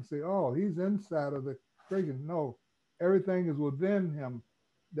back and say, oh, he's inside of the creation. No, everything is within him,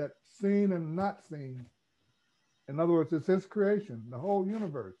 that seen and not seen. In other words, it's his creation. The whole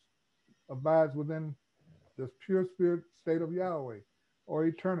universe abides within this pure spirit state of Yahweh or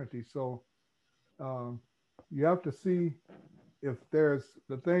eternity. So you have to see if there's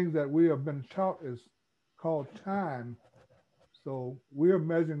the things that we have been taught is called time. So we are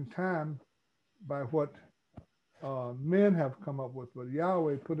measuring time by what men have come up with, but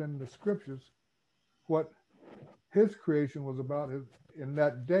Yahweh put in the scriptures what his creation was about in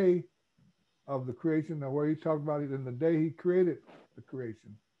that day of the creation, where he talked about it in the day he created the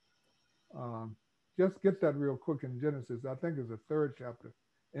creation. Um, just get that real quick in Genesis. I think it's the 3rd chapter.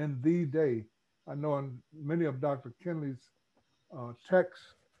 In the day, I know in many of Dr. Kinley's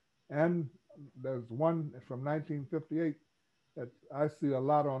texts, and there's one from 1958 that I see a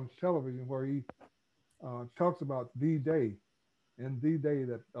lot on television where he talks about the day, in the day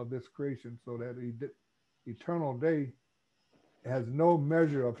that of this creation, so that eternal day has no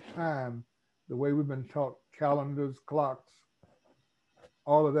measure of time the way we've been taught calendars, clocks.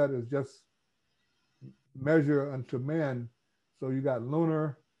 All of that is just measure unto men. So you got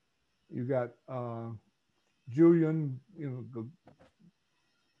lunar, you got Julian,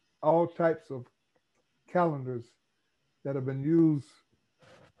 all types of calendars that have been used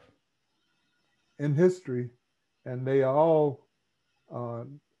in history, and they all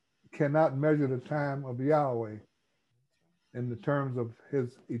cannot measure the time of Yahweh in the terms of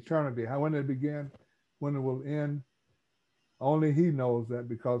his eternity. How, when it began, when it will end, only he knows that,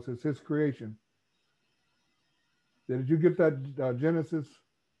 because it's his creation. Did you get that Genesis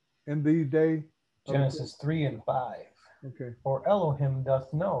in the day? Genesis 3 and 5. Okay. For Elohim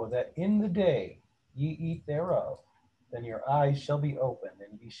doth know that in the day ye eat thereof, then your eyes shall be opened,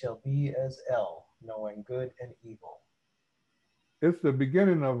 and ye shall be as El, knowing good and evil. It's the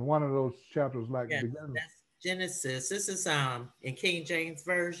beginning of one of those chapters, like Yeah, beginning. that's Genesis. This is in King James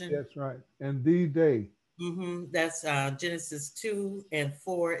Version. That's right. And the day. That's Genesis 2 and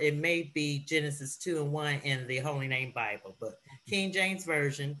 4. It may be Genesis 2 and 1 in the Holy Name Bible, but King James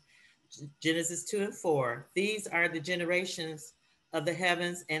Version, Genesis 2 and 4. These are the generations of the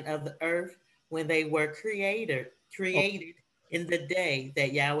heavens and of the earth when they were created in the day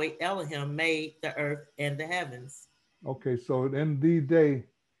that Yahweh Elohim made the earth and the heavens. Okay, so in the day,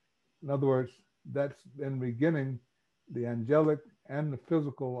 in other words, that's in the beginning, the angelic and the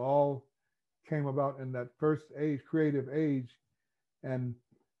physical all came about in that first age, creative age. And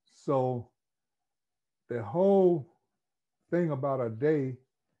so the whole thing about a day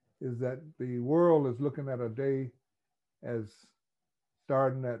is that the world is looking at a day as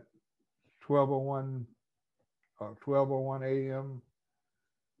starting at 12:01 a.m.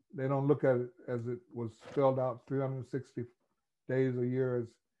 They don't look at it as it was spelled out 360 days a year as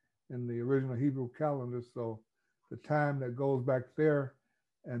in the original Hebrew calendar. So the time that goes back there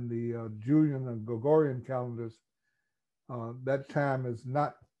and the Julian and Gregorian calendars, that time is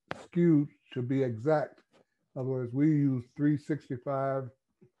not skewed to be exact. In other words, we use 365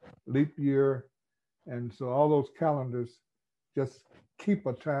 leap year, and so all those calendars just keep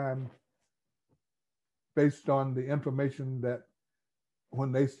a time based on the information that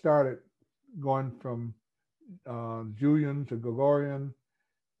when they started going from Julian to Gregorian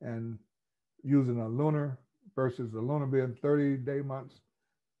and using a lunar versus the lunar being 30-day months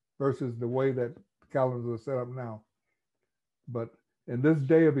versus the way that calendars are set up now. But in this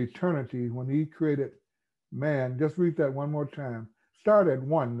day of eternity, when he created man, just read that one more time. Start at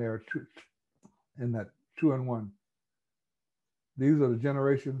 1 there, in that 2 and 1. These are the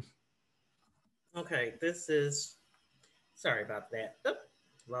generations. Okay, this is, sorry about that. Oh,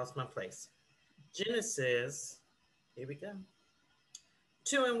 lost my place. Genesis, here we go.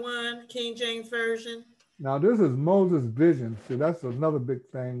 2 and 1, King James Version. Now, this is Moses' vision. See, that's another big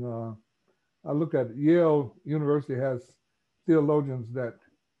thing. I look at Yale University has theologians that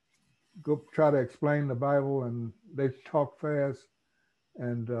go try to explain the Bible, and they talk fast,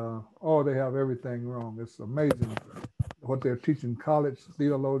 and they have everything wrong. It's amazing what they're teaching college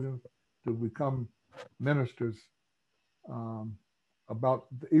theologians to become ministers, about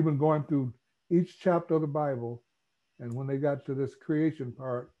even going through each chapter of the Bible. And when they got to this creation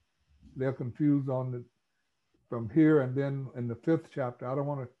part, they're confused on the from here, and then in the 5th chapter. I don't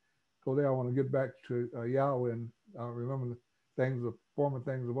want to go there. I want to get back to Yahweh and remember the things of former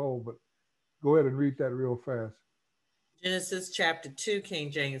things of old. But go ahead and read that real fast. Genesis chapter 2, King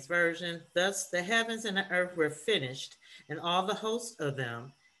James Version. Thus the heavens and the earth were finished, and all the hosts of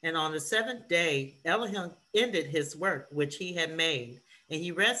them. And on the 7th day, Elohim ended his work which he had made, and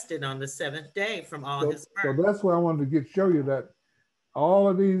he rested on the 7th day from all his work. So that's why I wanted to show you that all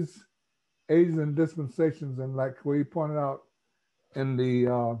of these ages and dispensations, and like where you pointed out in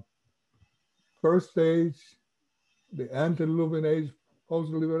the first stage, the antediluvian age,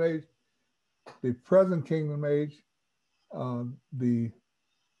 post-diluvian age, the present kingdom age, the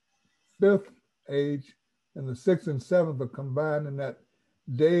 5th age, and the 6th and 7th are combined in that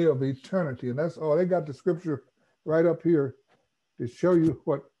day of eternity. And that's all. They got the scripture right up here to show you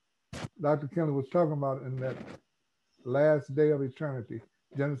what Dr. Kelly was talking about in that last day of eternity,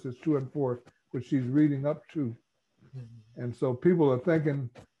 Genesis 2 and 4, which she's reading up to. And so people are thinking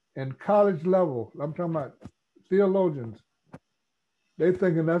in college level, I'm talking about theologians, they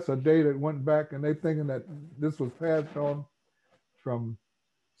thinking that's a day that went back, and they thinking that this was passed on from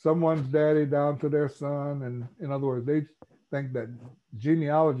someone's daddy down to their son. And in other words, they think that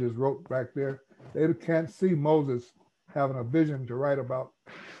genealogists wrote back there. They can't see Moses having a vision to write about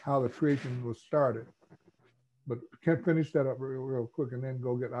how the creation was started. But can finish that up real quick and then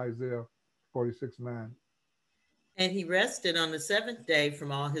go get Isaiah 46:9. And he rested on the seventh day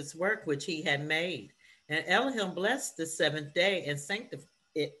from all his work which he had made. And Elohim blessed the seventh day and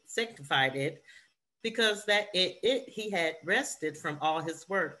sanctified it, because that he had rested from all his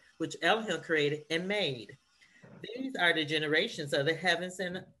work which Elohim created and made. These are the generations of the heavens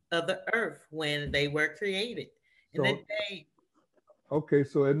and of the earth when they were created. In So, the day. Okay,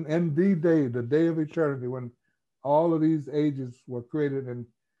 so in the day of eternity, when all of these ages were created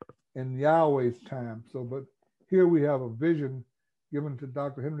in Yahweh's time. So, but here we have a vision given to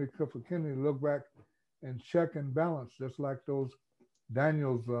Dr. Henry Clifford Kennedy to look back and check and balance, just like those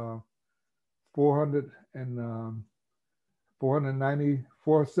Daniel's 400 and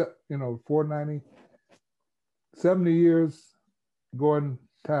 494, 490, 70 years going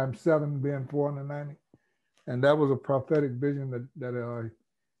times 7 being 490. And that was a prophetic vision that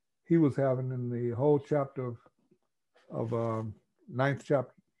he was having in the whole chapter of ninth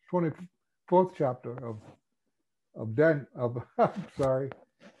chapter, 24th chapter of Daniel, I'm sorry,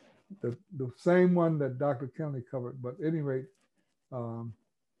 the same one that Dr. Kennedy covered. But at any rate,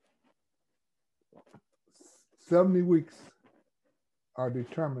 70 weeks are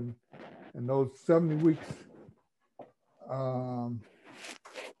determined, and those 70 weeks,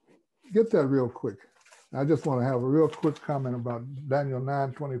 get that real quick. I just want to have a real quick comment about Daniel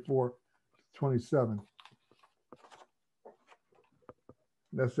 9:24-27.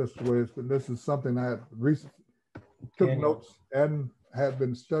 That's just the way it's been. This is something I had recently took notes and had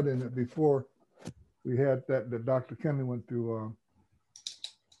been studying it before we had that Dr. Kennedy went through.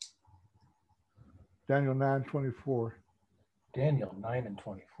 Daniel 9:24. Daniel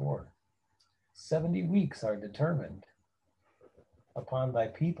 9:24. 70 weeks are determined upon thy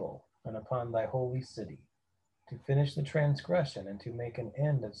people and upon thy holy city, to finish the transgression and to make an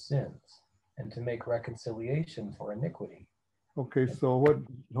end of sins, and to make reconciliation for iniquity. Okay, so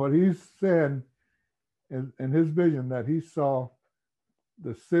what he's saying in his vision, that he saw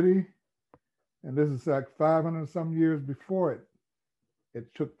the city, and this is like 500 some years before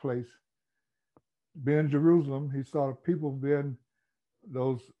it took place, being Jerusalem. He saw the people being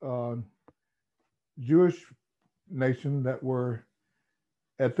those Jewish nation that were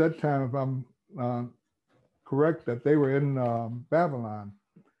at that time, if I'm correct, that they were in Babylon.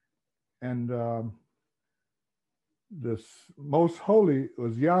 And the most holy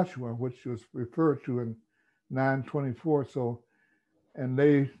was Yahshua, which was referred to in 9:24. So, and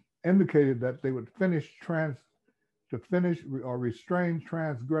they indicated that they would finish or restrain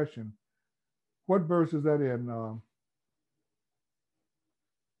transgression. What verse is that in?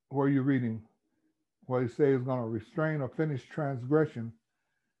 Where are you reading? Where he says he's going to restrain or finish transgression.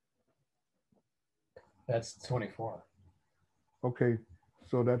 That's 24. Okay,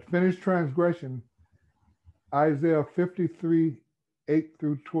 so that finished transgression, Isaiah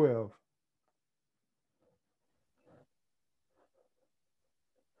 53:8-12.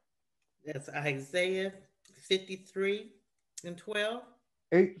 That's Isaiah 53:12.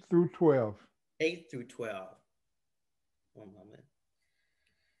 8-12. 8-12. One moment.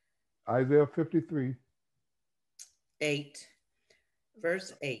 Isaiah 53. 8,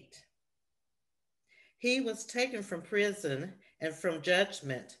 verse 8. He was taken from prison and from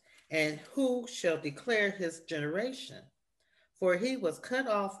judgment, and who shall declare his generation? For he was cut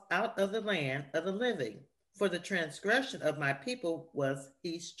off out of the land of the living. For the transgression of my people was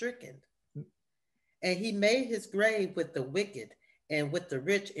he stricken. And he made his grave with the wicked and with the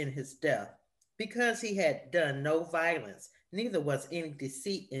rich in his death, because he had done no violence, neither was any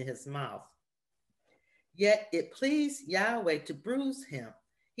deceit in his mouth. Yet it pleased Yahweh to bruise him.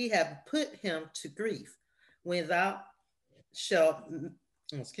 He hath put him to grief. When thou shalt,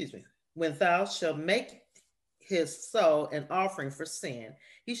 when thou shalt make his soul an offering for sin,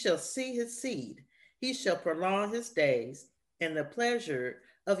 he shall see his seed. He shall prolong his days, and the pleasure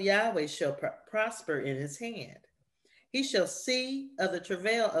of Yahweh shall prosper in his hand. He shall see of the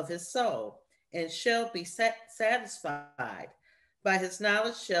travail of his soul, and shall be satisfied. By his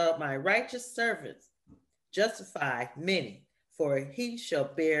knowledge shall my righteous servants justify many, for he shall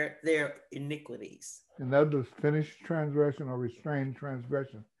bear their iniquities. And that is finished transgression or restrained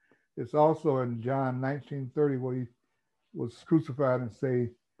transgression. It's also in John 19:30 where he was crucified and say,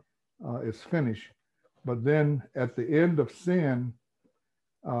 it's finished. But then at the end of sin,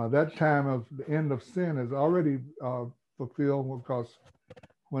 that time of the end of sin is already fulfilled, because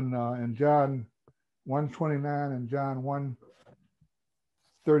when in John 1:29 and John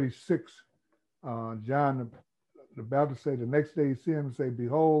 1:36, John the Baptist say the next day he see him and say,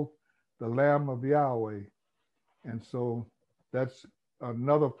 behold, the Lamb of Yahweh. And so that's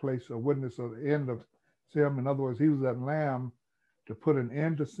another place, a witness of the end of sin. In other words, he was that lamb to put an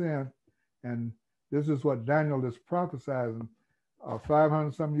end to sin. And this is what Daniel is prophesying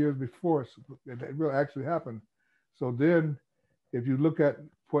 500 some years before it will actually happen. So then if you look at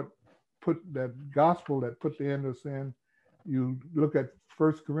what put that gospel that put the end of sin, you look at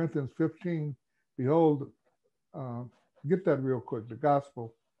 1 Corinthians 15, behold, get that real quick, the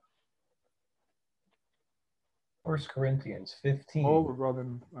gospel. 1 Corinthians 15 Over, brother,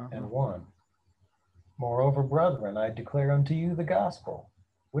 and 1. Moreover, brethren, I declare unto you the gospel,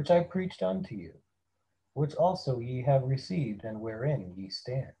 which I preached unto you, which also ye have received, and wherein ye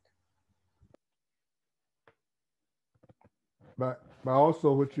stand. By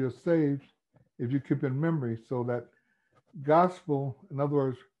also which you're saved, if you keep in memory. So that gospel, in other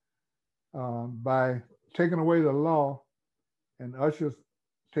words, by taking away the law and ushers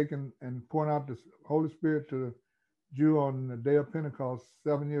taking and pouring out the Holy Spirit to the Jew on the day of Pentecost,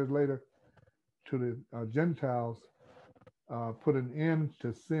 7 years later, to the Gentiles, put an end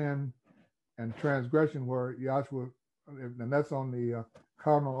to sin and transgression, where Yahshua, and that's on the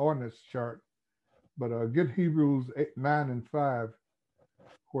cardinal ordinance chart. But get Hebrews 9 and 5,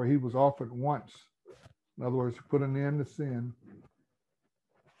 where he was offered once. In other words, put an end to sin.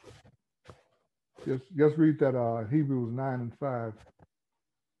 Just read that Hebrews 9 and 5.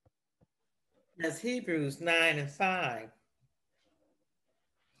 That's Hebrews 9 and 5.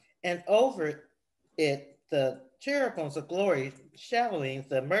 And over it, the cherubims of glory shadowing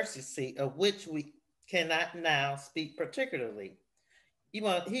the mercy seat, of which we cannot now speak particularly. You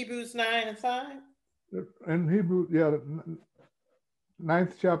want Hebrews 9 and 5? In Hebrews, yeah, the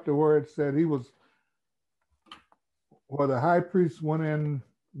 9th chapter, where it said he was, well, the high priest went in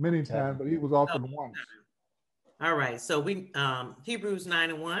many times, but he was offered once. All right, so we Hebrews 9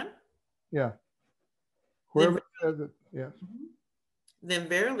 and 1. Yeah. Whoever says it, yes. Then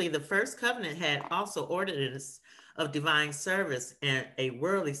verily the first covenant had also ordinance of divine service and a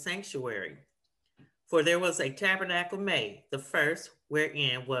worldly sanctuary. For there was a tabernacle made, the first,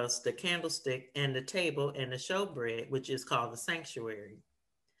 wherein was the candlestick and the table and the showbread, which is called the sanctuary.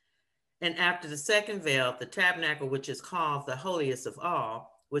 And after the second veil, the tabernacle, which is called the holiest of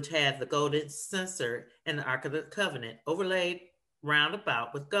all, which had the golden censer and the ark of the covenant overlaid round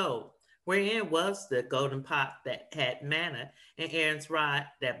about with gold, wherein was the golden pot that had manna, and Aaron's rod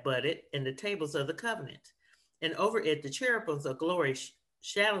that budded, and the tables of the covenant. And over it the cherubims of glory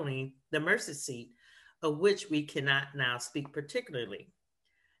shadowing the mercy seat, of which we cannot now speak particularly.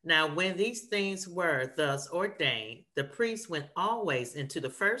 Now, when these things were thus ordained, the priest went always into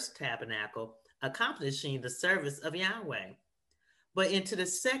the first tabernacle, accomplishing the service of Yahweh. But into the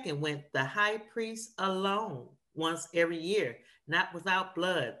second went the high priest alone, once every year, not without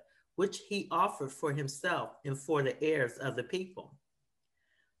blood, which he offered for himself and for the heirs of the people.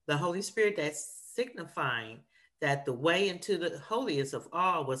 The Holy Spirit that signifying that the way into the holiest of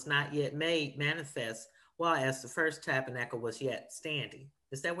all was not yet made manifest, while as the first tabernacle was yet standing.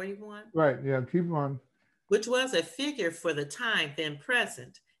 Is that where you want? Right, yeah, keep on. Which was a figure for the time then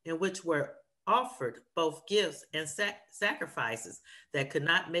present, in which were offered both gifts and sacrifices that could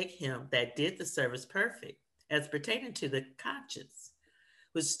not make him that did the service perfect, as pertaining to the conscience,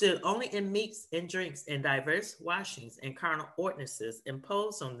 which stood only in meats and drinks and diverse washings and carnal ordinances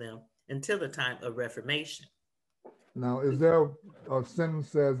imposed on them until the time of Reformation. Now, is there a sentence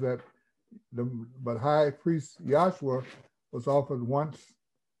says that but high priest Yahshua was offered once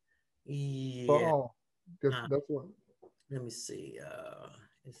for all? That's what. Let me see.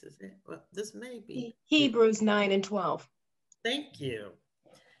 This is it. Well, this may be Hebrews 9 and 12. Thank you.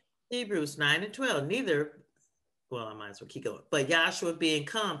 Hebrews 9 and 12. Neither, well, I might as well keep going. But Yahshua being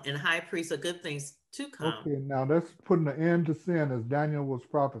come and high priest of good things to come. Okay, now that's putting an end to sin, as Daniel was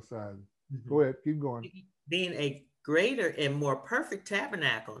prophesying. Go ahead, keep going. Being a greater and more perfect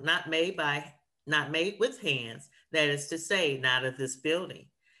tabernacle, not made with hands, that is to say, not of this building,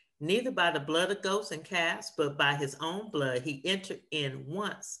 neither by the blood of goats and calves, but by his own blood he entered in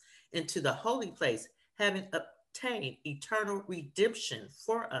once into the holy place, having obtained eternal redemption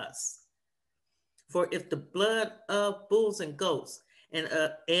for us. For if the blood of bulls and goats and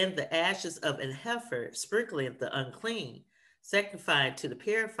the ashes of an heifer sprinkling the unclean, sanctified to the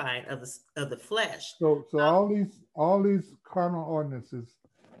purifying of the flesh. So all these carnal ordinances,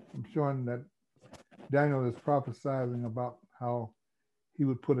 I'm showing that Daniel is prophesying about how he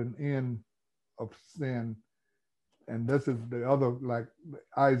would put an end of sin. And this is the other, like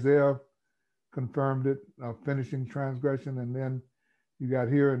Isaiah confirmed it, finishing transgression. And then you got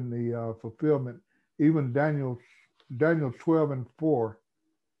here in the fulfillment, even Daniel 12 and 4.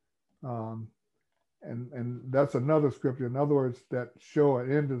 And that's another scripture, in other words, that show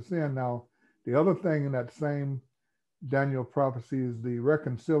an end of sin. Now, the other thing in that same Daniel prophecy is the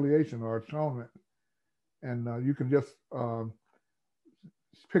reconciliation or atonement. And you can just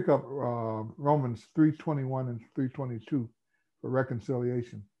pick up Romans 3:21 and 3:22 for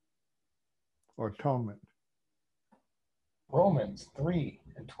reconciliation or atonement. Romans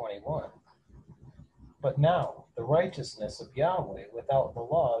 3:21. But now the righteousness of Yahweh without the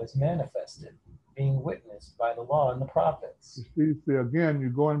law is manifested, being witnessed by the law and the prophets. You see, again,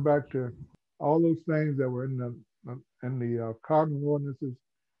 you're going back to all those things that were in the cardinal ordinances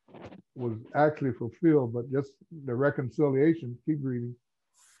was actually fulfilled, but just the reconciliation. Keep reading.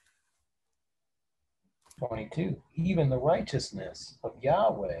 22. Even the righteousness of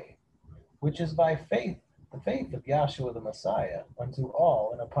Yahweh, which is by faith, the faith of Yahshua the Messiah, unto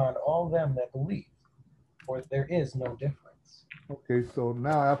all and upon all them that believe, for there is no difference. Okay, so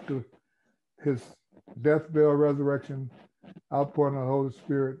now after his death, burial, resurrection, outpouring of the Holy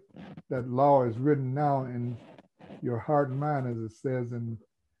Spirit, that law is written now in your heart and mind, as it says in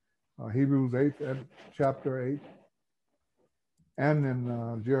Hebrews 8, chapter 8, and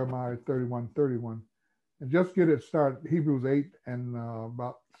in Jeremiah 31:31. And just get it started, Hebrews 8 and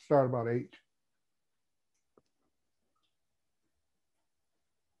start about 8.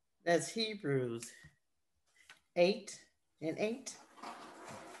 That's Hebrews 8 and 8.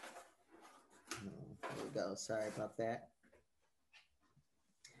 There we go. Sorry about that.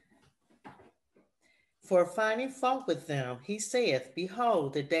 For finding fault with them, he saith,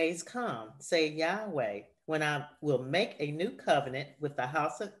 Behold, the days come, saith Yahweh, when I will make a new covenant with the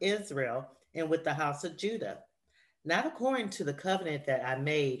house of Israel and with the house of Judah, not according to the covenant that I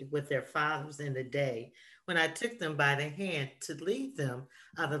made with their fathers in the day when I took them by the hand to lead them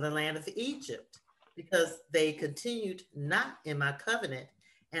out of the land of Egypt, because they continued not in my covenant,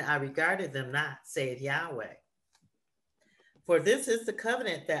 and I regarded them not, saith Yahweh. For this is the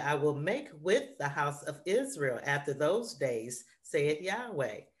covenant that I will make with the house of Israel after those days, saith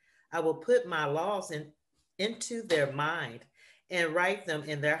Yahweh. I will put my laws into their mind and write them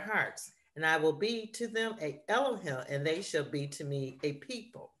in their hearts, and I will be to them a Elohim, and they shall be to me a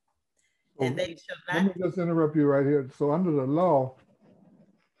people. And they shall not. Let me just interrupt you right here. So under the law,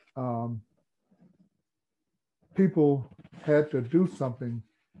 people had to do something,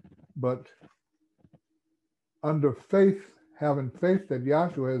 but under faith, having faith that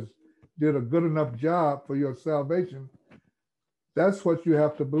Yahshua has did a good enough job for your salvation, that's what you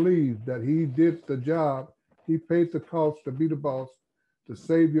have to believe, that he did the job. He paid the cost to be the boss, to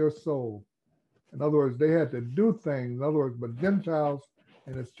save your soul. In other words, they had to do things. In other words, but Gentiles,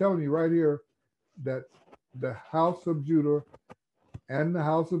 and it's telling you right here that the house of Judah and the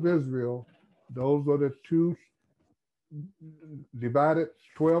house of Israel, those are the two divided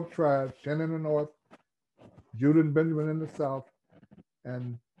 12 tribes, 10 in the north, Judah and Benjamin in the south,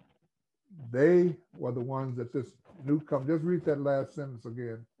 and they were the ones that this new covenant. Just read that last sentence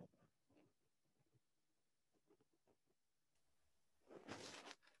again.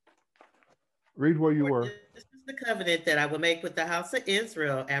 Read where you were. This is the covenant that I will make with the house of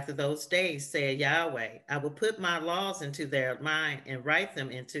Israel after those days, said Yahweh. I will put my laws into their mind and write them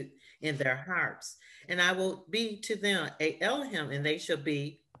in their hearts. And I will be to them a Elohim, and they shall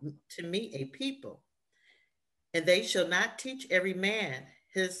be to me a people. And they shall not teach every man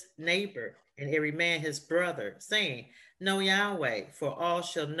his neighbor and every man his brother, saying, Know Yahweh, for all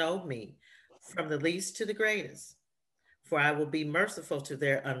shall know me, from the least to the greatest. For I will be merciful to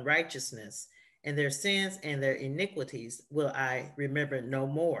their unrighteousness, and their sins and their iniquities will I remember no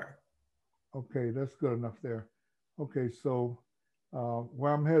more. Okay, that's good enough there. Okay, so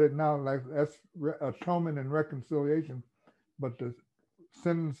where I'm headed now, like that's atonement and reconciliation, but the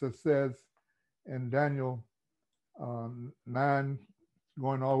sentence that says in Daniel 9,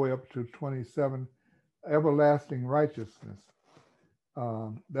 going all the way up to 27, everlasting righteousness.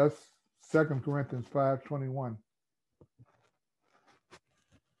 That's 2 Corinthians 5:21.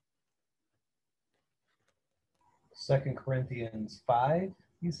 Second Corinthians 5,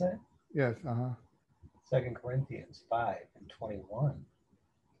 you said? Yes, 2 Corinthians 5:21.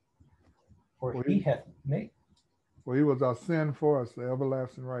 For he hath made. For he was our sin for us, the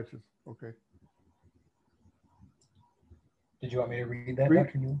everlasting righteous. Okay. Did you want me to read that,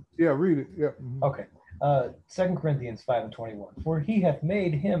 Dr. Newman? Yeah, read it. Yeah. Mm-hmm. Okay. 2 Corinthians 5:21. For he hath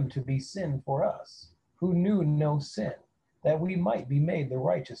made him to be sin for us, who knew no sin, that we might be made the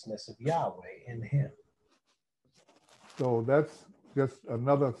righteousness of Yahweh in him. So that's just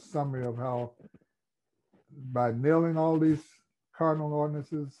another summary of how by nailing all these cardinal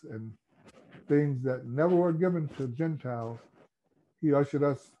ordinances and things that never were given to Gentiles, he ushered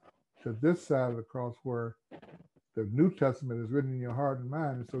us to this side of the cross where the New Testament is written in your heart and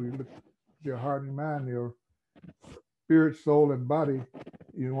mind. And so you look at your heart and mind, your spirit, soul, and body.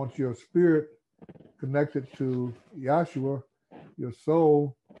 You want your spirit connected to Yahshua, your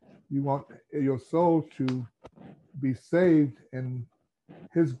soul. You want your soul to be saved in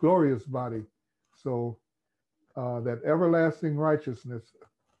his glorious body. So that everlasting righteousness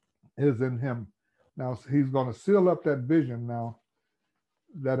is in him. Now he's going to seal up that vision now.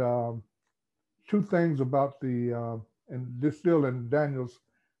 That two things about the, and this still in Daniel's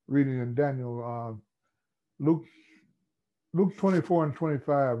reading in Daniel, Luke 24 and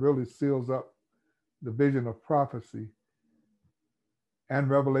 25 really seals up the vision of prophecy, and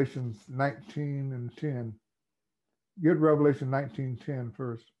Revelations 19 and 10. Get Revelation 19:10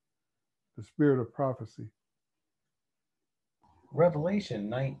 first, the spirit of prophecy. Revelation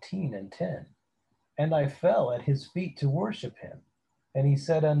 19 and 10. And I fell at his feet to worship him. And he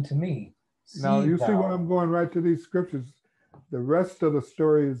said unto me, now you see why I'm going right to these scriptures. The rest of the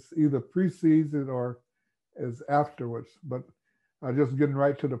story is either precedes it or is afterwards. But I'm just getting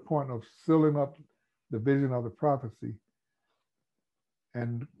right to the point of sealing up the vision of the prophecy.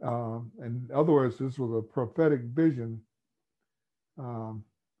 And in other words, this was a prophetic vision. And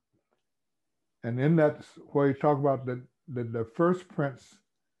in that, where you talk about the first prince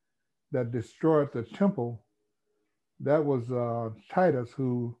that destroyed the temple, that was Titus,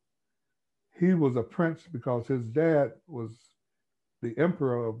 who he was a prince because his dad was the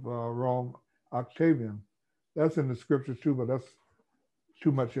emperor of Rome, Octavian. That's in the scripture too, but that's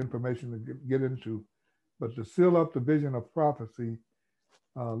too much information to get into. But to seal up the vision of prophecy,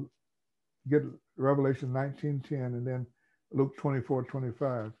 get Revelation 19:10 and then Luke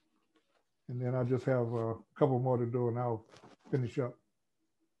 24:25. And then I just have a couple more to do and I'll finish up.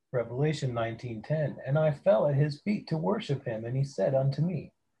 Revelation 19:10. And I fell at his feet to worship him, and he said unto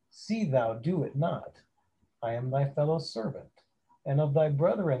me, See thou do it not. I am thy fellow servant, and of thy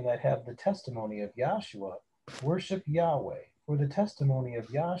brethren that have the testimony of Yahshua, worship Yahweh, for the testimony of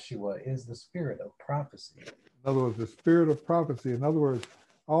Yahshua is the spirit of prophecy. In other words, the spirit of prophecy. In other words,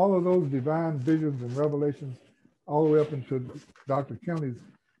 all of those divine visions and revelations, all the way up into Dr. Kelly's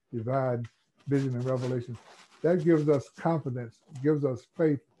divine vision and revelation, that gives us confidence, gives us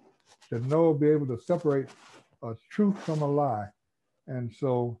faith to know, be able to separate a truth from a lie. And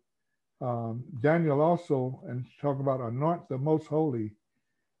so Daniel also, and talk about anoint the most holy.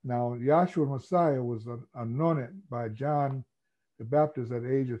 Now, Yahshua Messiah was anointed by John the Baptist at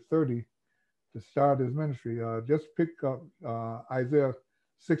the age of 30 to start his ministry. Just pick up Isaiah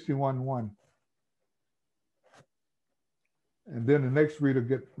 61:1. And then the next reader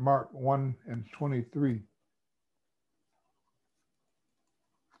get Mark 1 and 23.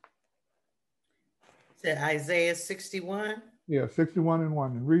 Said Isaiah 61? Yeah, 61 and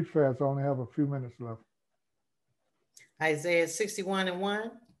 1. And read fast, I only have a few minutes left. Isaiah 61 and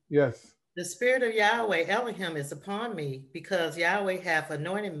 1? Yes. The spirit of Yahweh Elohim is upon me, because Yahweh hath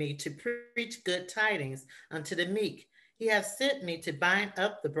anointed me to preach good tidings unto the meek. He hath sent me to bind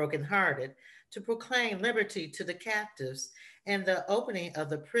up the brokenhearted, to proclaim liberty to the captives, and the opening of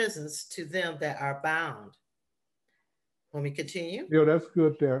the prisons to them that are bound. Let me continue. Yeah, that's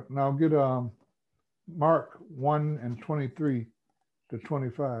good there. Now get Mark 1 and 23 to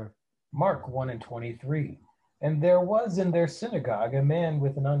 25. Mark 1 and 23. And there was in their synagogue a man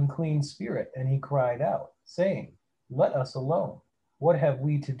with an unclean spirit, and he cried out, saying, Let us alone. What have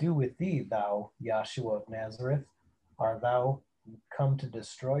we to do with thee, thou Yahshua of Nazareth? Art thou come to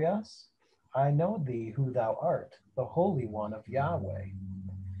destroy us? I know thee who thou art, the Holy One of Yahweh.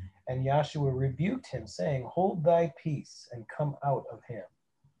 And Yahshua rebuked him, saying, Hold thy peace, and come out of him.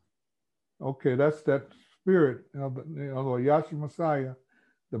 Okay, that's that spirit of Yahshua Messiah,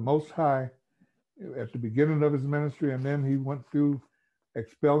 the Most High, at the beginning of his ministry, and then he went through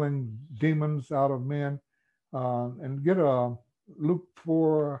expelling demons out of men. And get Luke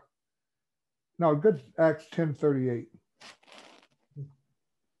 4, no, get Acts 10:38.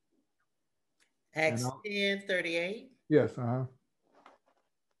 Acts 10:38? Yes,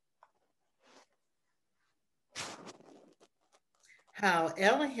 How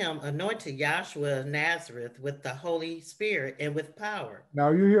Elohim anointed Yahshua of Nazareth with the Holy Spirit and with power.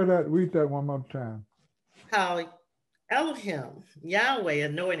 Now you hear that? Read that one more time. How Elohim, Yahweh,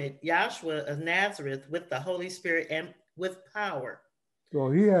 anointed Yahshua of Nazareth with the Holy Spirit and with power.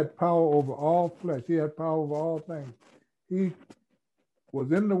 So he had power over all flesh. He had power over all things. He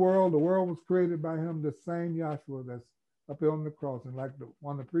was in the world was created by him, the same Yahshua that's up here on the cross. And like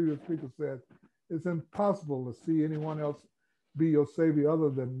one of the previous speakers said, it's impossible to see anyone else be your savior other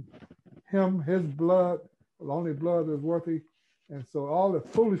than him, his blood, the only blood is worthy. And so all the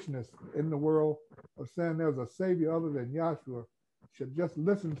foolishness in the world of saying there's a savior other than Yahshua should just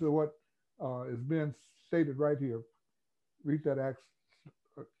listen to what is being stated right here. Read that Acts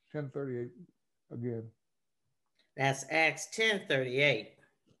 10:38 again. That's Acts 10:38.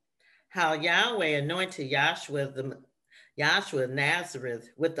 How Yahweh anointed Yahshua of Nazareth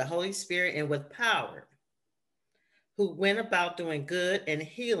with the Holy Spirit and with power, who went about doing good and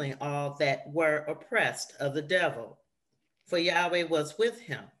healing all that were oppressed of the devil, for Yahweh was with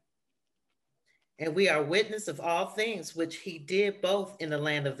him. And we are witness of all things which he did both in the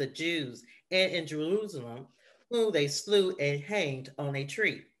land of the Jews and in Jerusalem, whom they slew and hanged on a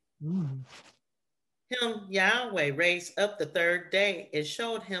tree. Mm. Him Yahweh raised up the third day and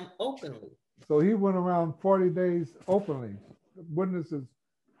showed him openly. So he went around 40 days openly. Witnesses,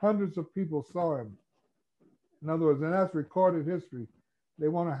 hundreds of people saw him. In other words, and that's recorded history. They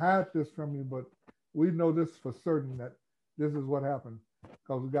want to hide this from you, but we know this for certain that this is what happened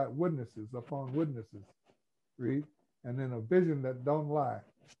because we got witnesses upon witnesses. Read, and then a vision that don't lie.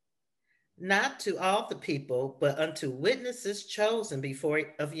 Not to all the people, but unto witnesses chosen before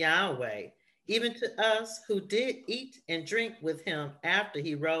of Yahweh, even to us who did eat and drink with him after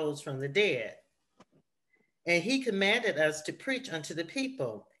he rose from the dead. And he commanded us to preach unto the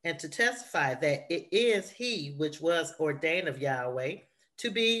people and to testify that it is he which was ordained of Yahweh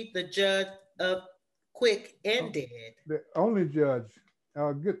to be the judge of quick and dead. The only judge.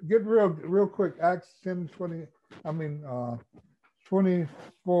 Get real quick. Acts 10:20.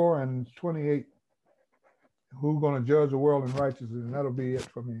 24 and 28. Who's going to judge the world in righteousness? And that'll be it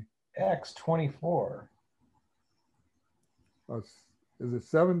for me. Acts 24. Is it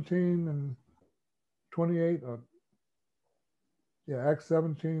 17 and 28? Yeah, Acts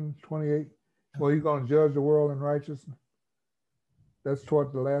 17:28. Well, he's going to judge the world in righteousness. That's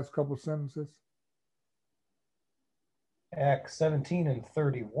toward the last couple sentences. Acts 17 and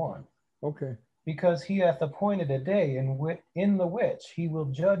 31. Okay. Because he hath appointed a day in the which he will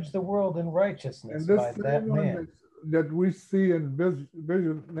judge the world in righteousness by that man. That we see in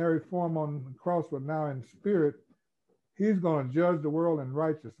visionary form on the cross, but now in spirit, he's going to judge the world in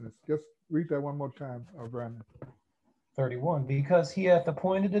righteousness. Just read that one more time, Brandon. 31. Because he hath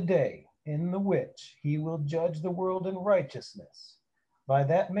appointed a day in the which he will judge the world in righteousness by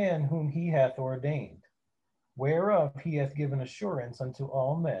that man whom he hath ordained, whereof he hath given assurance unto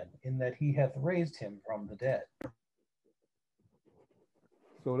all men, in that he hath raised him from the dead.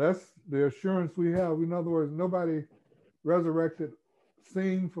 So that's the assurance we have. In other words, nobody resurrected,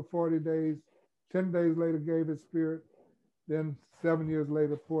 seen for 40 days, 10 days later gave his spirit, then 7 years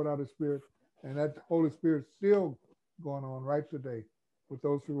later poured out his spirit, and that Holy Spirit still going on right today. With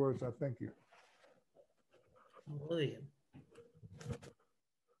those 3 words, I thank you. Hallelujah.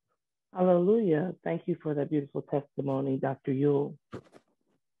 Hallelujah. Thank you for that beautiful testimony, Dr. Yule.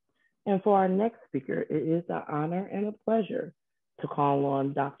 And for our next speaker, it is an honor and a pleasure to call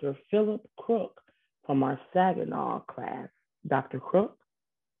on Dr. Philip Crook from our Saginaw class. Dr. Crook.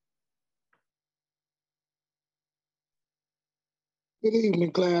 Good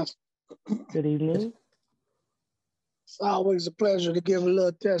evening, class. Good evening. It's always a pleasure to give a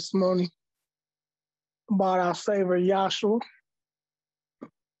little testimony about our Savior Yahshua.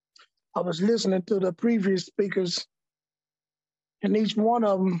 I was listening to the previous speakers, and each one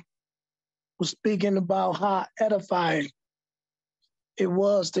of them was speaking about how edifying it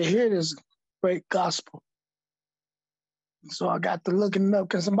was to hear this great gospel. So I got to looking up.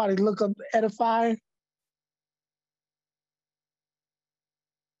 Can somebody look up edifying?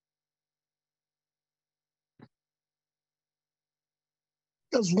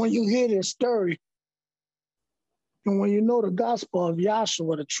 Because when you hear this story, and when you know the gospel of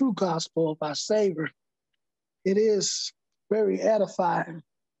Yahshua, the true gospel of our Savior, it is very edifying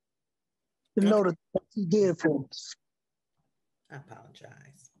to know that what he did for us. I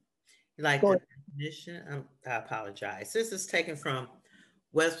apologize. Like the definition, I apologize. This is taken from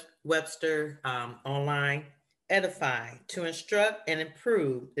Webster Online. Edify, to instruct and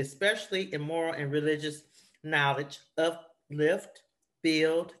improve, especially in moral and religious knowledge, uplift,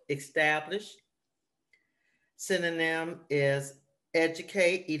 build, establish. Synonym is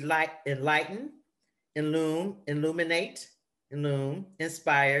educate, enlighten, illuminate,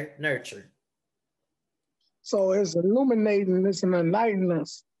 inspire, nurture. So it's illuminating us and enlightening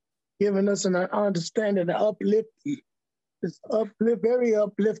us, giving us an understanding, and uplifting. It's very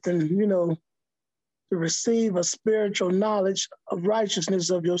uplifting, to receive a spiritual knowledge of righteousness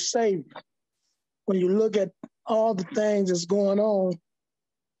of your Savior. When you look at all the things that's going on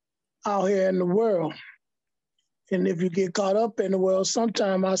out here in the world, and if you get caught up in the world,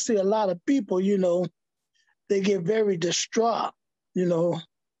 sometimes I see a lot of people, they get very distraught.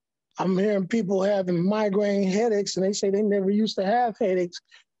 I'm hearing people having migraine headaches, and they say they never used to have headaches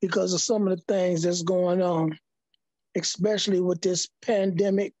because of some of the things that's going on, especially with this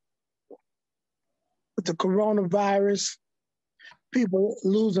pandemic, with the coronavirus, people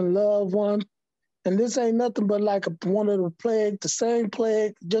losing loved ones. And this ain't nothing but like one of the plague, the same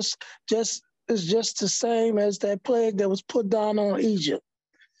plague, it's just the same as that plague that was put down on Egypt.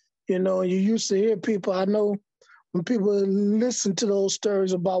 You used to hear people, I know when people listen to those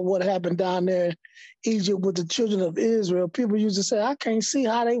stories about what happened down there in Egypt with the children of Israel, people used to say, I can't see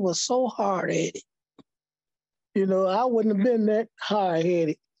how they were so hard-headed. I wouldn't have been that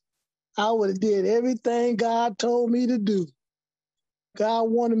hard-headed. I would have did everything God told me to do. God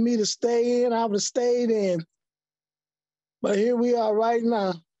wanted me to stay in, I would have stayed in. But here we are right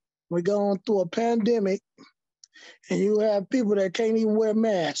now. We're going through a pandemic, and you have people that can't even wear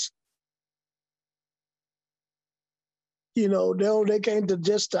masks. They can't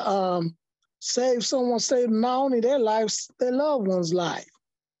just save someone, save not only their lives, their loved one's life.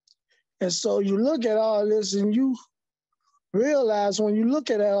 And so you look at all this and you realize when you look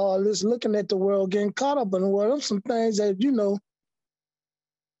at all this, looking at the world, getting caught up in the world, there's some things that,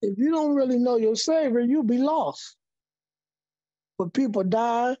 if you don't really know your Savior, you'll be lost. But people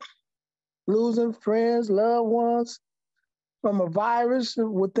die, losing friends, loved ones from a virus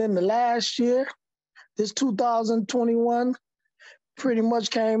within the last year. This 2021 pretty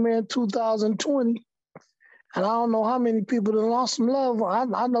much came in 2020. And I don't know how many people that lost some loved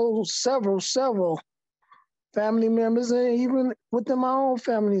ones. I know several family members, and even within my own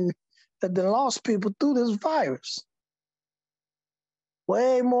family, that they lost people through this virus.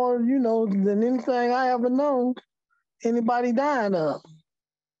 Way more, than anything I ever known anybody dying of.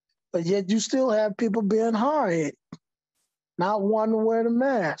 But yet you still have people being hard-headed, not wanting to wear the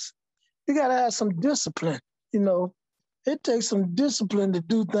mask. You got to have some discipline, It takes some discipline to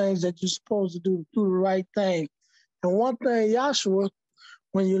do things that you're supposed to do the right thing. And one thing, Yahshua,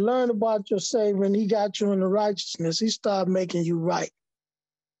 when you learn about your Savior and he got you in the righteousness, he started making you right.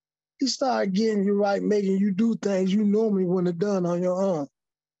 He started getting you right, making you do things you normally wouldn't have done on your own.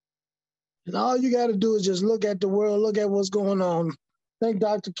 And all you got to do is just look at the world, look at what's going on. I think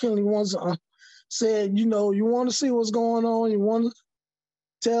Dr. Kinley once said, you want to see what's going on, you want to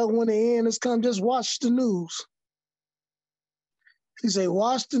tell when the end has come, just watch the news. He said,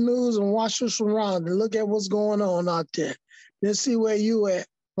 watch the news and watch your surroundings. Look at what's going on out there. Then see where you at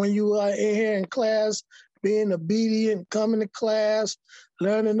when you are in here in class, being obedient, coming to class,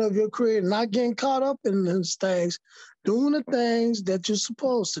 learning of your Creator, not getting caught up in these things, doing the things that you're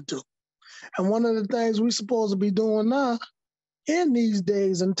supposed to do. And one of the things we're supposed to be doing now in these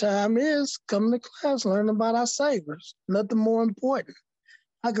days and time is coming to class, learning about our Saviors. Nothing more important.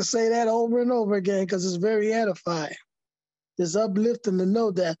 I can say that over and over again because it's very edifying. It's uplifting to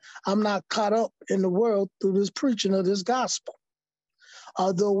know that I'm not caught up in the world through this preaching of this gospel.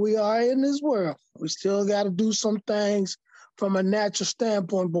 Although we are in this world, we still got to do some things from a natural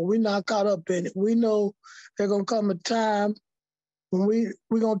standpoint, but we're not caught up in it. We know there's going to come a time when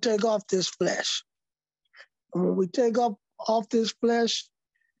we're going to take off this flesh. And when we take off this flesh,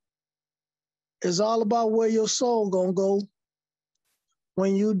 it's all about where your soul going to go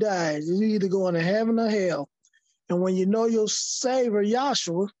when you die. You're either going to heaven or hell. And when you know your Savior,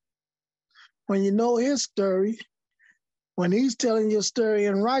 Yahshua, when you know his story, when he's telling your story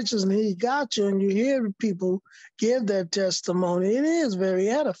in righteousness, he got you, and you hear people give their testimony, it is very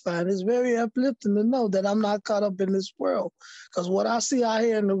edifying. It's very uplifting to know that I'm not caught up in this world. Because what I see out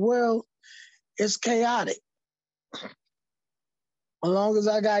here in the world is chaotic. As long as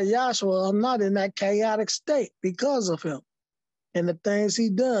I got Yahshua, I'm not in that chaotic state because of him and the things he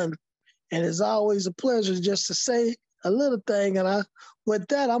done. And it's always a pleasure just to say a little thing. And with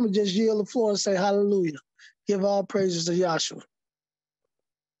that, I'm going to just yield the floor and say hallelujah. Give all praises to Yahshua.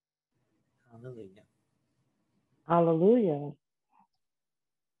 Hallelujah. Hallelujah.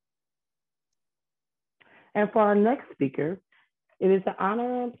 And for our next speaker, it is an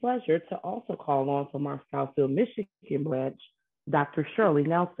honor and pleasure to also call on from our Southfield, Michigan branch, Dr. Shirley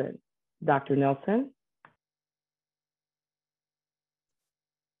Nelson. Dr. Nelson.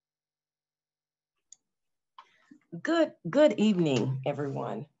 Good evening,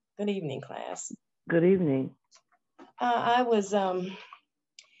 everyone. Good evening, class. Good evening. I was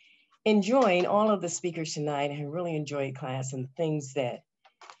enjoying all of the speakers tonight. I really enjoyed class and the things that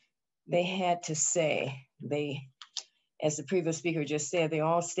they had to say. They, as the previous speaker just said, they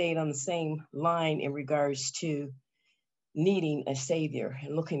all stayed on the same line in regards to needing a savior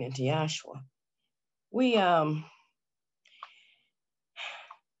and looking into Yahshua. We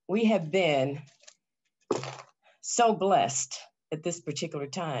have been so blessed at this particular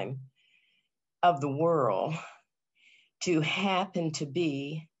time of the world to happen to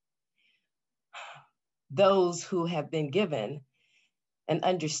be those who have been given an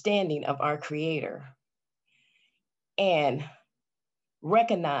understanding of our Creator and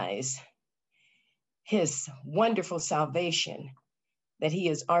recognize His wonderful salvation that He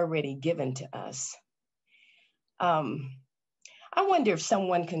has already given to us. I wonder if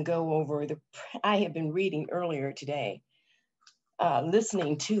someone can go over I have been reading earlier today,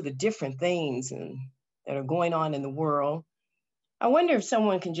 listening to the different things that are going on in the world. I wonder if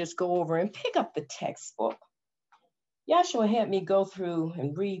someone can just go over and pick up the textbook. Yahshua had me go through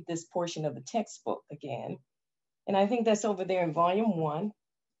and read this portion of the textbook again. And I think that's over there in volume 1.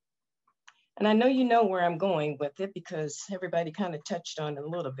 And I know you know where I'm going with it because everybody kind of touched on it a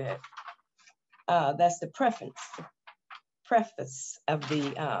little bit. That's the preface of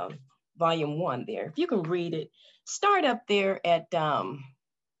the volume 1 there. If you can read it, start up there at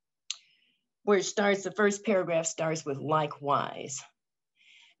where it starts, the first paragraph starts with likewise.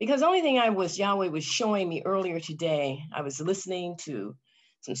 Because the only thing Yahweh was showing me earlier today, I was listening to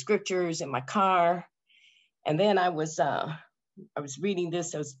some scriptures in my car, and then I was reading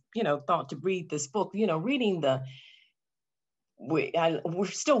this. I was, thought to read this book, reading we're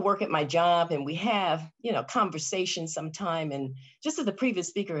still working at my job and we have, conversations sometime. And just as the previous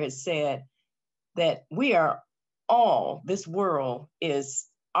speaker has said, that this world is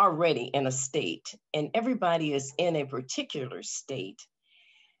already in a state and everybody is in a particular state.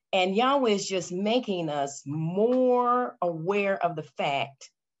 And Yahweh is just making us more aware of the fact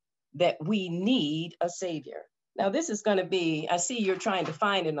that we need a savior. Now, this is going to be, I see you're trying to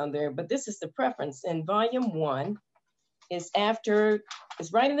find it on there, but this is the preference. In volume 1 is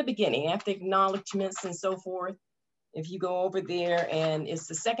right in the beginning, after acknowledgments and so forth. If you go over there, and it's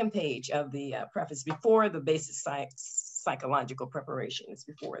the second page of the preface, before the basic psychological preparation. It's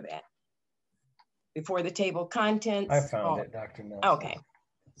before that. Before the table of contents. I found it, Dr. Nelson. Okay.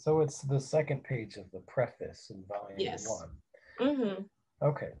 So it's the second page of the preface in volume 1. Mm-hmm.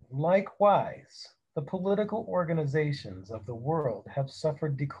 Okay. Likewise, the political organizations of the world have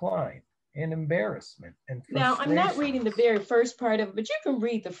suffered decline and embarrassment and frustration. Now, I'm not reading the very first part of it, but you can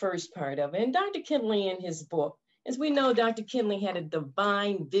read the first part of it. And Dr. Kinley, in his book, as we know, Dr. Kinley had a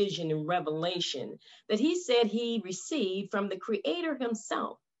divine vision and revelation that he said he received from the Creator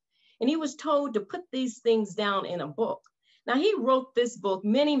himself. And he was told to put these things down in a book. Now, he wrote this book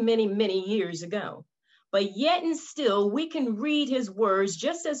many, many, many years ago. But yet and still, we can read his words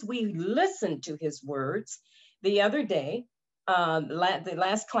just as we listened to his words the other day, the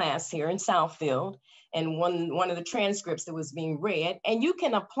last class here in Southfield, and one of the transcripts that was being read. And you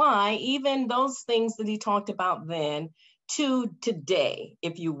can apply even those things that he talked about then to today,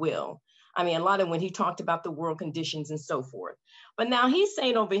 if you will. I mean, a lot of when he talked about the world conditions and so forth. But now he's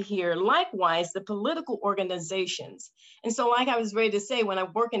saying over here, likewise, the political organizations. And so like I was ready to say, when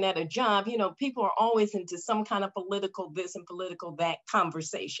I'm working at a job, people are always into some kind of political this and political that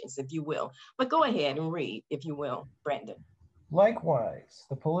conversations, if you will. But go ahead and read, if you will, Brandon. Likewise,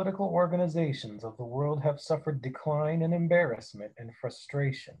 the political organizations of the world have suffered decline and embarrassment and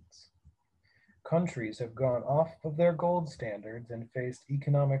frustrations. Countries have gone off of their gold standards and faced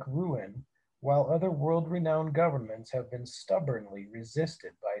economic ruin, while other world-renowned governments have been stubbornly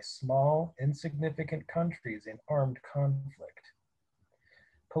resisted by small, insignificant countries in armed conflict.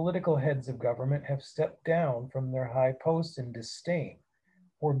 Political heads of government have stepped down from their high posts in disdain,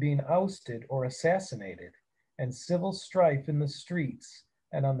 or been ousted or assassinated, and civil strife in the streets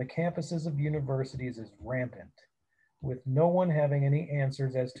and on the campuses of universities is rampant, with no one having any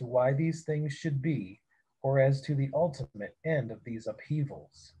answers as to why these things should be, or as to the ultimate end of these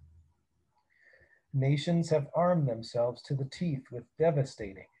upheavals. Nations have armed themselves to the teeth with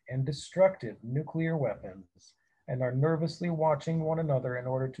devastating and destructive nuclear weapons and are nervously watching one another in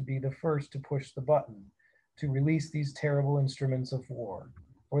order to be the first to push the button to release these terrible instruments of war,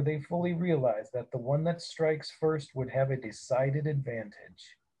 for they fully realize that the one that strikes first would have a decided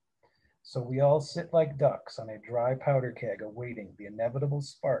advantage. So we all sit like ducks on a dry powder keg awaiting the inevitable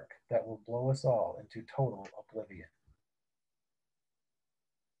spark that will blow us all into total oblivion.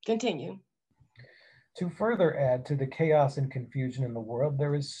 Continue. To further add to the chaos and confusion in the world,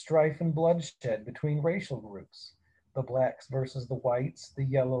 there is strife and bloodshed between racial groups. The blacks versus the whites, the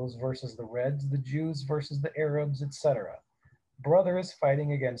yellows versus the reds, the Jews versus the Arabs, etc. Brother is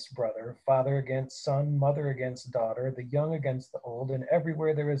fighting against brother, father against son, mother against daughter, the young against the old, and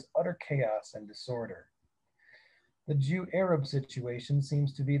everywhere there is utter chaos and disorder. The Jew-Arab situation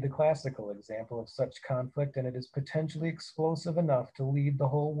seems to be the classical example of such conflict, and it is potentially explosive enough to lead the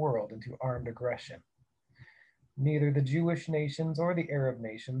whole world into armed aggression. Neither the Jewish nations or the Arab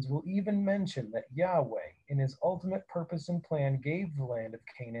nations will even mention that Yahweh, in his ultimate purpose and plan, gave the land of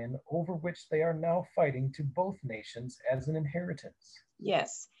Canaan, over which they are now fighting, to both nations as an inheritance.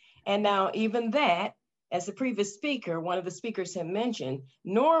 Yes. And now even that, as the previous speaker, one of the speakers had mentioned,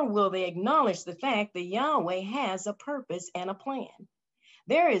 nor will they acknowledge the fact that Yahweh has a purpose and a plan.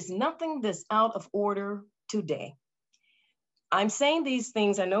 There is nothing that's out of order today. I'm saying these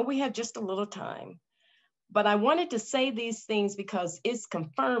things, I know we have just a little time, but I wanted to say these things because it's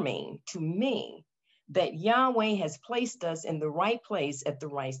confirming to me that Yahweh has placed us in the right place at the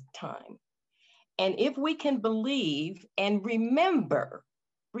right time. And if we can believe and remember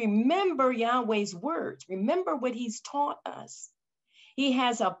Yahweh's words, remember what he's taught us. He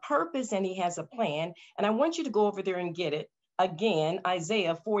has a purpose and he has a plan. And I want you to go over there and get it again,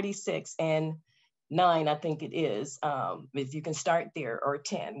 Isaiah 46 and 9, I think it is, if you can start there, or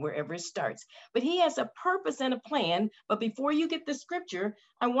 10, wherever it starts. But he has a purpose and a plan. But before you get the scripture,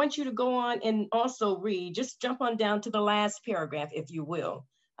 I want you to go on and also read, just jump on down to the last paragraph, if you will,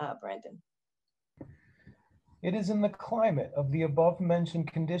 Brandon. It is in the climate of the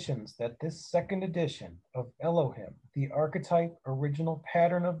above-mentioned conditions that this second edition of Elohim, the archetype original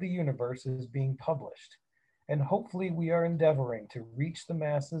pattern of the universe, is being published. And hopefully we are endeavoring to reach the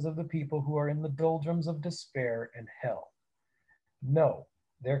masses of the people who are in the doldrums of despair and hell. No,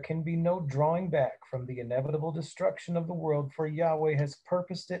 there can be no drawing back from the inevitable destruction of the world, for Yahweh has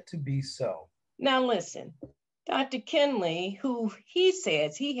purposed it to be so. Now listen, Dr. Kinley, who he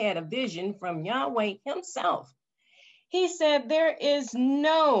says he had a vision from Yahweh himself, he said there is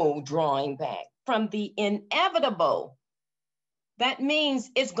no drawing back from the inevitable. That means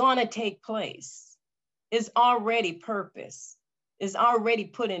it's going to take place. It's already purpose. It's already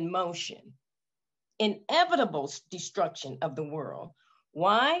put in motion. Inevitable destruction of the world.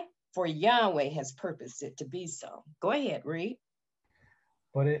 Why? For Yahweh has purposed it to be so. Go ahead, read.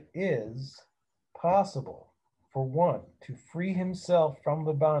 But it is possible for one to free himself from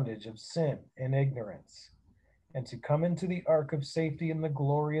the bondage of sin and ignorance, and to come into the ark of safety in the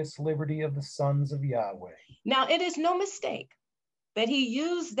glorious liberty of the sons of Yahweh. Now, it is no mistake that he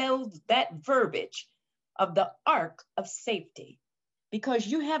used that verbiage of the ark of safety, because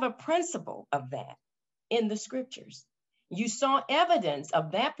you have a principle of that in the scriptures. You saw evidence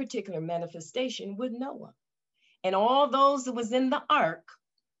of that particular manifestation with Noah. And all those that was in the ark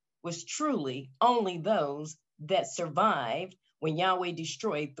was truly only those that survived when Yahweh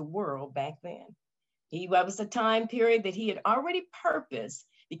destroyed the world back then. That was a time period that he had already purposed,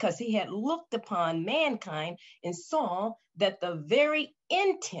 because he had looked upon mankind and saw that the very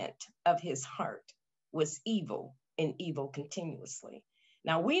intent of his heart was evil, and evil continuously.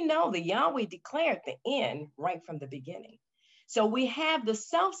 Now we know that Yahweh declared the end right from the beginning. So we have the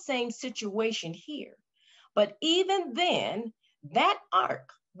self-same situation here. But even then, that ark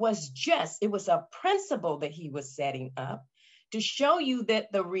was it was a principle that he was setting up to show you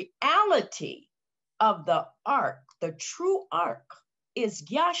that the reality of the ark, the true ark, is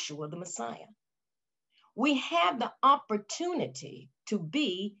Yahshua the Messiah. We have the opportunity to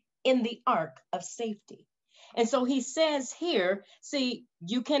be in the ark of safety. And so he says here, see,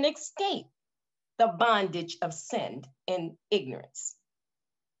 you can escape the bondage of sin and ignorance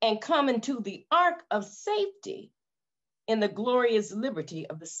and come into the ark of safety in the glorious liberty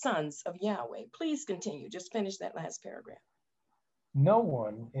of the sons of Yahweh. Please continue. Just finish that last paragraph. No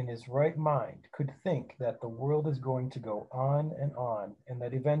one in his right mind could think that the world is going to go on, and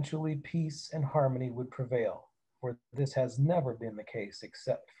that eventually peace and harmony would prevail, for this has never been the case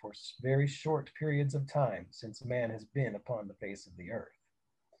except for very short periods of time since man has been upon the face of the earth.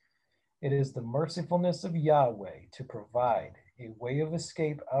 It is the mercifulness of Yahweh to provide a way of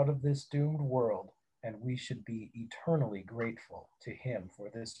escape out of this doomed world, and we should be eternally grateful to him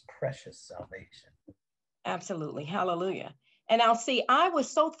for this precious salvation. Absolutely. Hallelujah. And now see, I was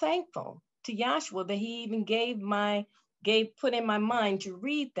so thankful to Yahshua that he even put in my mind to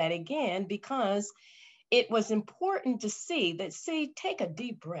read that again, because it was important to see that, take a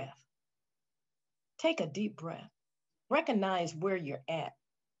deep breath. Take a deep breath. Recognize where you're at.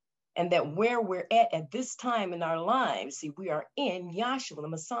 And that where we're at this time in our lives, see, we are in Yahshua the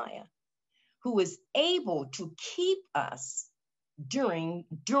Messiah. who is able to keep us during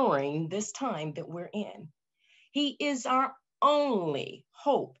this time that we're in. He is our only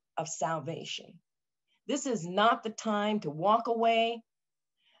hope of salvation. This is not the time to walk away,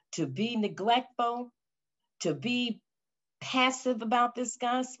 to be neglectful, to be passive about this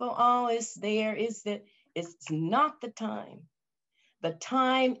gospel. Oh, it's there, is that? It's not the time. The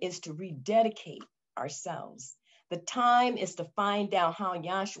time is to rededicate ourselves. The time is to find out how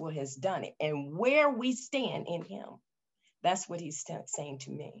Yahshua has done it and where we stand in him. That's what he's saying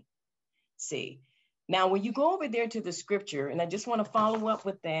to me. See, now when you go over there to the scripture, and I just want to follow up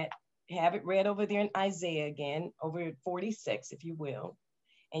with that, have it read over there in Isaiah again, over at 46, if you will,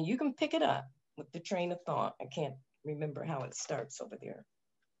 and you can pick it up with the train of thought. I can't remember how it starts over there,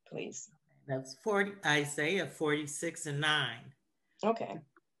 please. That's Isaiah 46 and 9. Okay.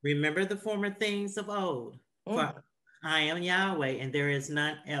 Remember the former things of old, for I am Yahweh and there is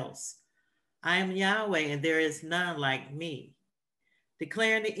none else. I am Yahweh and there is none like me,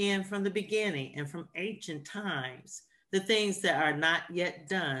 declaring the end from the beginning and from ancient times, the things that are not yet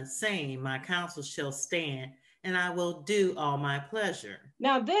done, saying, my counsel shall stand and I will do all my pleasure.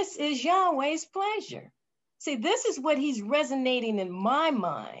 Now this is Yahweh's pleasure. See, this is what he's resonating in my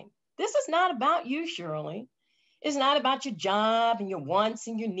mind. This is not about you, Shirley. It's not about your job and your wants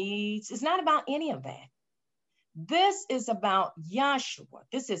and your needs. It's not about any of that. This is about Yahshua.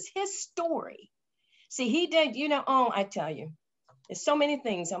 This is his story. See, he did, I tell you, there's so many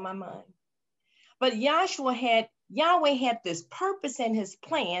things on my mind. But Yahweh had this purpose and his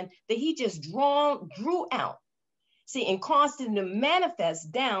plan that he just drew out. See, and caused it to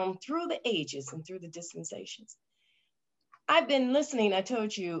manifest down through the ages and through the dispensations. I've been listening, I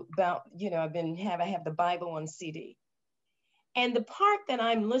told you about, I have the Bible on CD. And the part that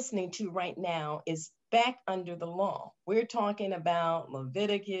I'm listening to right now is back under the law. We're talking about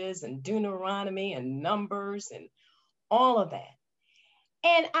Leviticus and Deuteronomy and Numbers and all of that.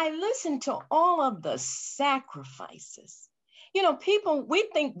 And I listened to all of the sacrifices. People, we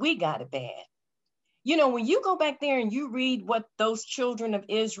think we got it bad. When you go back there and you read what those children of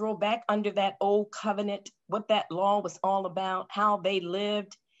Israel back under that old covenant, what that law was all about, how they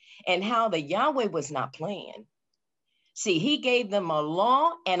lived, and how the Yahweh was not playing. See, he gave them a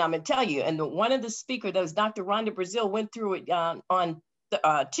law, and I'm going to tell you, and one of the speakers, that was Dr. Rhonda Brazil, went through it on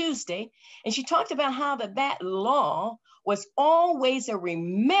Tuesday, and she talked about how that law was always a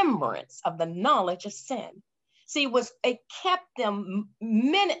remembrance of the knowledge of sin. See, it kept them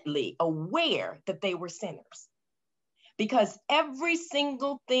minutely aware that they were sinners, because every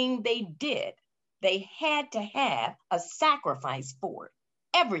single thing they did, they had to have a sacrifice for it.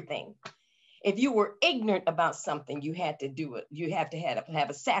 Everything. If you were ignorant about something, you had to do it. You have to have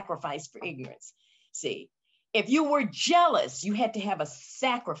a sacrifice for ignorance. See, if you were jealous, you had to have a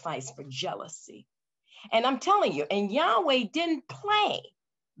sacrifice for jealousy. And I'm telling you, and Yahweh didn't play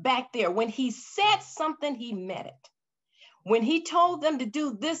back there. When he said something, he meant it. When he told them to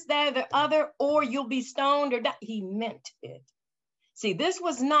do this, that, or the other, or you'll be stoned or die, he meant it. See, this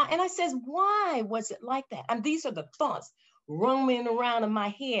was not, and I says, why was it like that? And these are the thoughts roaming around in my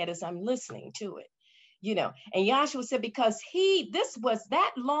head as I'm listening to it, and Yahshua said, because this was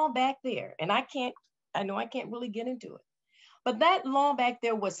that law back there. And I know I can't really get into it, but that law back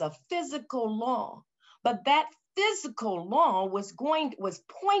there was a physical law, but that physical law was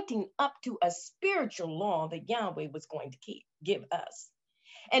pointing up to a spiritual law that Yahweh was going to give us.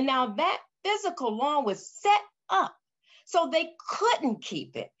 And now that physical law was set up so they couldn't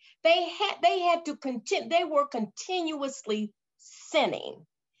keep it. They had to continue. They were continuously sinning.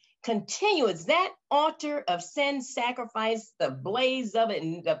 Continuous. That altar of sin sacrifice, the blaze of it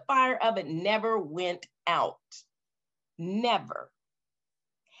and the fire of it never went out. Never.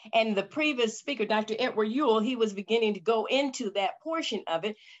 And the previous speaker, Dr. Edward Ewell, he was beginning to go into that portion of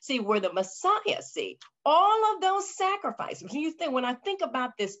it. See, where the Messiah, all of those sacrifices. When I think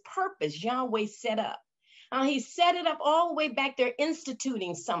about this purpose Yahweh set up, he set it up all the way back there,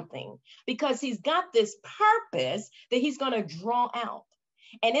 instituting something, because he's got this purpose that he's going to draw out.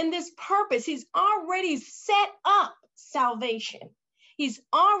 And in this purpose, he's already set up salvation. He's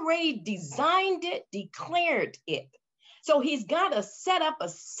already designed it, declared it. So he's got to set up a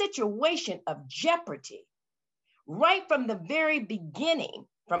situation of jeopardy. Right from the very beginning,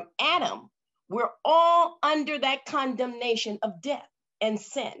 from Adam, we're all under that condemnation of death and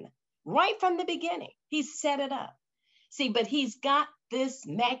sin. Right from the beginning, he set it up. See, but he's got this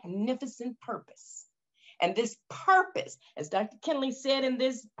magnificent purpose. And this purpose, as Dr. Kinley said in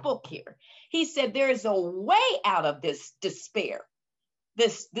this book here, he said there is a way out of this despair.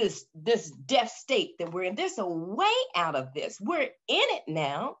 this death state that we're in. There's a way out of this. We're in it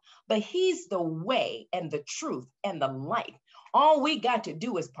now, but he's the way and the truth and the life. All we got to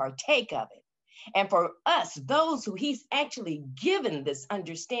do is partake of it. And for us, those who he's actually given this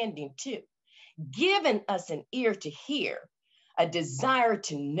understanding to, given us an ear to hear, a desire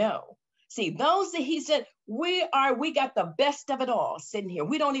to know. See, those that he said, we got the best of it all sitting here.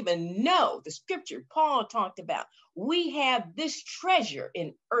 We don't even know the scripture Paul talked about. We have this treasure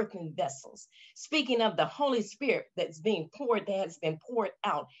in earthen vessels. Speaking of the Holy Spirit that has been poured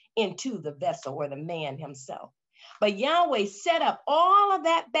out into the vessel or the man himself. But Yahweh set up all of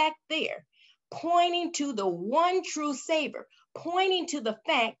that back there, pointing to the one true Savior, pointing to the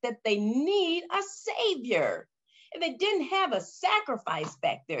fact that they need a Savior. If they didn't have a sacrifice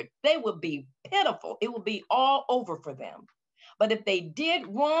back there, they would be pitiful. It would be all over for them. But if they did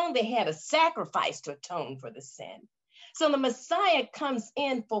wrong, they had a sacrifice to atone for the sin. So the Messiah comes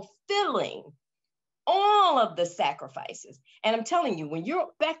in fulfilling all of the sacrifices. And I'm telling you, when you're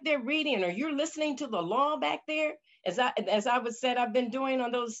back there reading or you're listening to the law back there, as I would said, I've been doing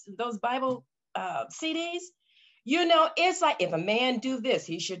on those Bible CDs, you know, it's like if a man do this,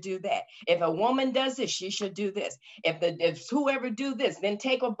 he should do that. If a woman does this, she should do this. If whoever do this, then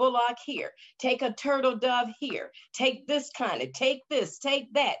take a bullock here, take a turtle dove here, take this kind of, take this,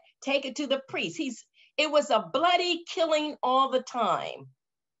 take that, take it to the priest. It was a bloody killing all the time.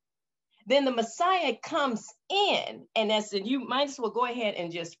 Then the Messiah comes in, and you might as well go ahead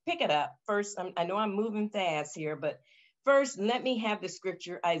and just pick it up. First, I know I'm moving fast here, but first, let me have the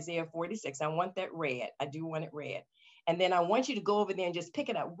scripture, Isaiah 46. I want that read. I do want it read. And then I want you to go over there and just pick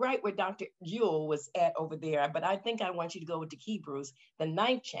it up right where Dr. Ewell was at over there. But I think I want you to go to Hebrews, the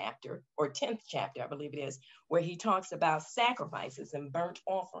 9th chapter or 10th chapter, I believe it is, where he talks about sacrifices and burnt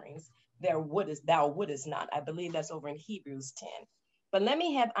offerings. Thou wouldest not. I believe that's over in Hebrews 10. But let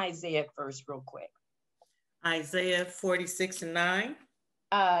me have Isaiah first real quick. Isaiah 46:9.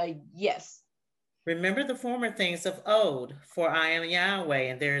 Yes. Remember the former things of old, for I am Yahweh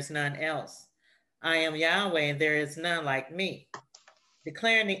and there is none else. I am Yahweh and there is none like me,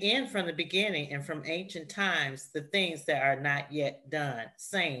 declaring the end from the beginning and from ancient times the things that are not yet done,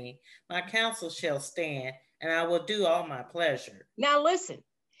 saying, my counsel shall stand and I will do all my pleasure. Now listen,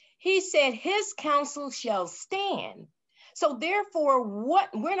 he said his counsel shall stand. So therefore,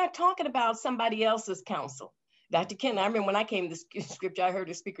 we're not talking about somebody else's counsel. Dr. Ken, I remember when I came to the scripture, I heard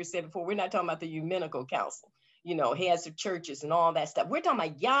the speaker say before, we're not talking about the ecumenical council, you know, heads of churches and all that stuff. We're talking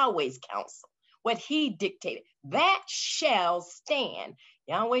about Yahweh's counsel, what he dictated. That shall stand.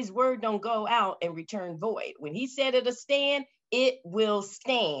 Yahweh's word don't go out and return void. When he said it'll stand, it will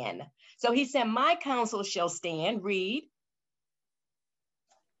stand. So he said, my counsel shall stand. Read.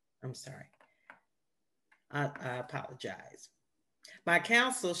 I'm sorry. I apologize. My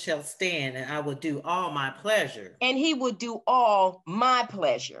counsel shall stand and I will do all my pleasure. And he will do all my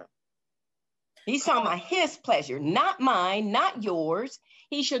pleasure. He's talking about his pleasure, not mine, not yours.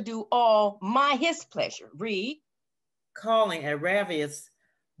 He shall do all his pleasure. Read. Calling a ravenous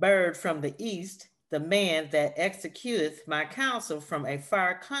bird from the east, the man that executeth my counsel from a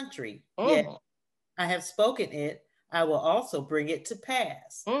far country. Yet I have spoken it, I will also bring it to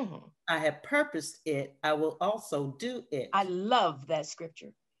pass. I have purposed it, I will also do it. I love that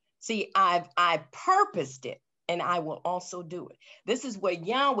scripture. See, I've purposed it and I will also do it. This is what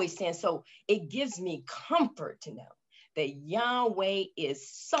Yahweh stands. So it gives me comfort to know that Yahweh is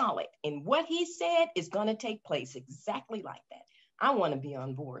solid and what he said is going to take place exactly like that. I want to be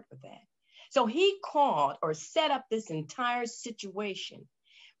on board with that. So he called or set up this entire situation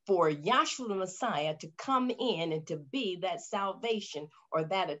for Yahshua the Messiah to come in and to be that salvation or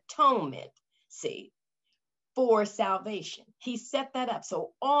that atonement, see, for salvation. He set that up.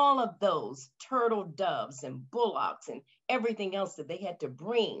 So all of those turtle doves and bullocks and everything else that they had to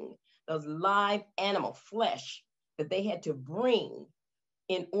bring, those live animal flesh that they had to bring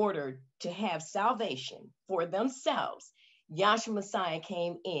in order to have salvation for themselves, Yahshua Messiah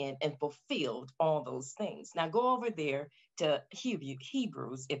came in and fulfilled all those things. Now go over there to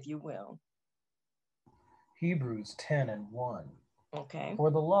Hebrews, if you will. Hebrews 10:1. Okay.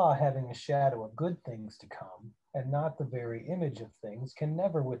 For the law, having a shadow of good things to come, and not the very image of things, can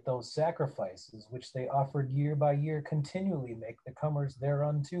never with those sacrifices which they offered year by year continually make the comers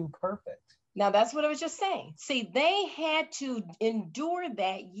thereunto perfect. Now that's what I was just saying. See, they had to endure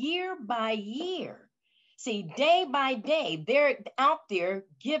that year by year. See, day by day, they're out there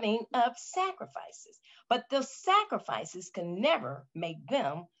giving up sacrifices, but the sacrifices can never make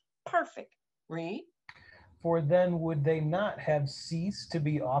them perfect. Read. For then would they not have ceased to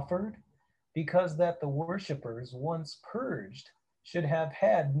be offered? Because that the worshippers once purged should have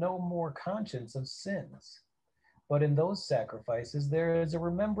had no more conscience of sins. But in those sacrifices there is a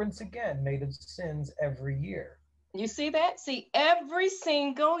remembrance again made of sins every year. You see that? See, every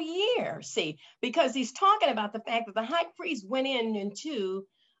single year. See, because he's talking about the fact that the high priest went into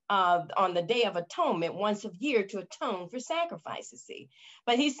on the Day of Atonement once a year to atone for sacrifices. See,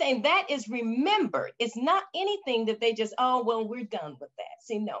 but he's saying that is remembered. It's not anything that they just, oh, well, we're done with that.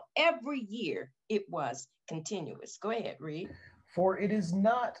 See, no, every year it was continuous. Go ahead, read. For it is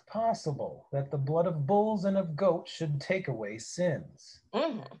not possible that the blood of bulls and of goats should take away sins.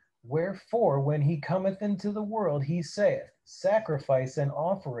 Mm-hmm. Wherefore, when he cometh into the world, he saith, Sacrifice and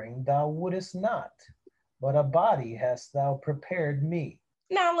offering thou wouldest not, but a body hast thou prepared me.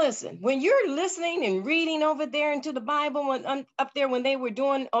 Now listen, when you're listening and reading over there into the Bible, when, up there when they were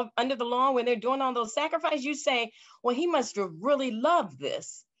doing under the law, when they're doing all those sacrifices, you say, well, he must have really loved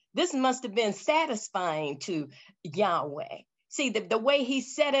this. This must have been satisfying to Yahweh. See, the way he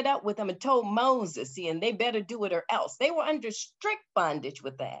set it up with them and told Moses, see, and they better do it or else. They were under strict bondage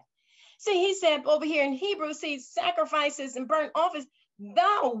with that. See, he said over here in Hebrew, see, sacrifices and burnt offerings,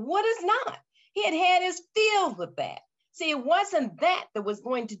 thou wouldest not. He had his fill with that. See, it wasn't that was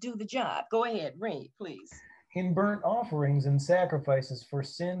going to do the job. Go ahead, read, please. In burnt offerings and sacrifices for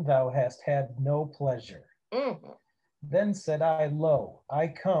sin thou hast had no pleasure. Mm-hmm. Then said I, Lo, I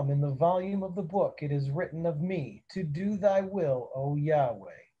come, in the volume of the book it is written of me, to do thy will, O Yahweh.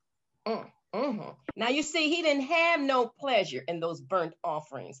 Mm-hmm. Now you see, he didn't have no pleasure in those burnt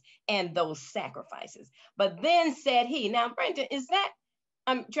offerings and those sacrifices. But then said he, now Brenda, is that,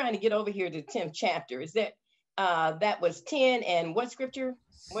 I'm trying to get over here to the 10th chapter. Is that, that was 10 and what scripture?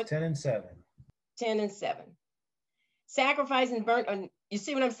 What? 10 and 7. 10 and 7. Sacrifice and burnt, you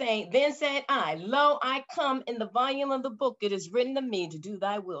see what I'm saying? Then said I, Lo, I come, in the volume of the book it is written of me to do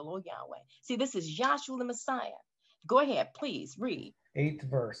thy will, O Yahweh. See, this is Yahshua the Messiah. Go ahead, please read. 8th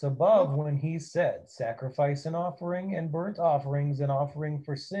verse. Above, when he said, Sacrifice and offering and burnt offerings and offering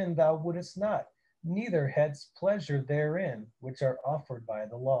for sin thou wouldest not, neither hadst pleasure therein, which are offered by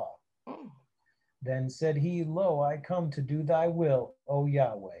the law. Then said he, Lo, I come to do thy will, O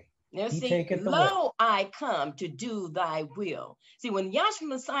Yahweh. Now he see, lo, I come to do thy will. See, when Yahshua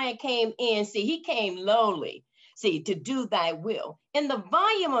Messiah came in, see, he came lowly. See, to do thy will. In the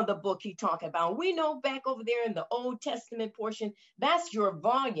volume of the book he talked about, we know back over there in the Old Testament portion, that's your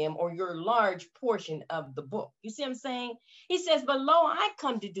volume or your large portion of the book. You see what I'm saying? He says, but lo, I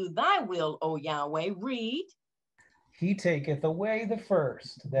come to do thy will, O Yahweh. Read. He taketh away the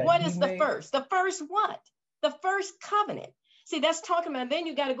first. What is the first? The first what? The first covenant. See, that's talking about, then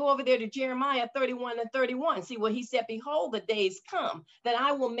you got to go over there to Jeremiah 31 and 31. See what he said, behold, the days come that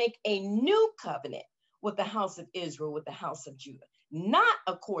I will make a new covenant with the house of Israel, with the house of Judah, not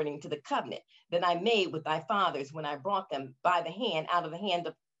according to the covenant that I made with thy fathers when I brought them by the hand out of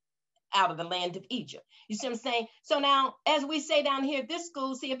the land of Egypt. You see what I'm saying? So now, as we say down here at this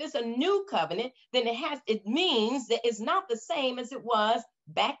school, see, if it's a new covenant, then it means that it's not the same as it was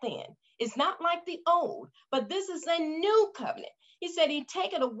back then. It's not like the old, but this is a new covenant. He said he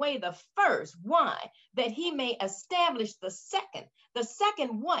taken away the first. Why? That he may establish the second. The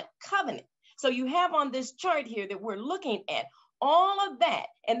second what? Covenant. So you have on this chart here that we're looking at all of that,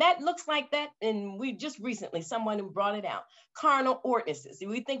 and that looks like that, and we just recently, someone who brought it out, carnal ordinances. If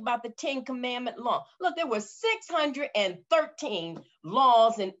we think about the 10 commandment law, look, there were 613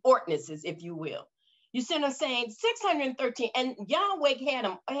 laws and ordinances, if you will. You see what I'm saying? 613, and Yahweh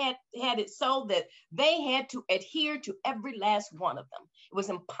had it so that they had to adhere to every last one of them. It was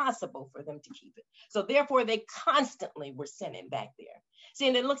impossible for them to keep it. So therefore, they constantly were sinning back there. See,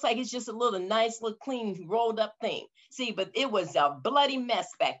 and it looks like it's just a little nice, little clean, rolled up thing. See, but it was a bloody mess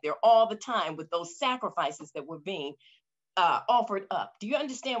back there all the time with those sacrifices that were being offered up. Do you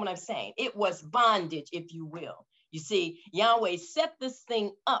understand what I'm saying? It was bondage, if you will. You see, Yahweh set this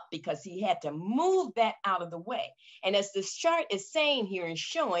thing up because he had to move that out of the way. And as this chart is saying here and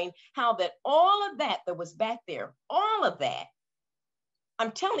showing how that all of that was back there, all of that,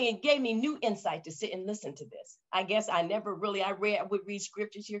 I'm telling you, it gave me new insight to sit and listen to this. I guess I would read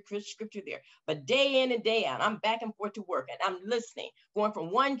scriptures here, scripture there, but day in and day out, I'm back and forth to work and I'm listening, going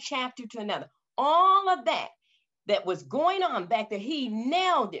from one chapter to another. All of that was going on back there, he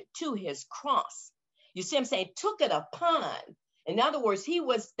nailed it to his cross. You see what I'm saying? Took it upon. In other words, he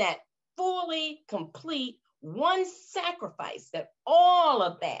was that fully complete one sacrifice, that all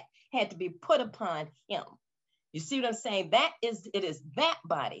of that had to be put upon him. You see what I'm saying? It is that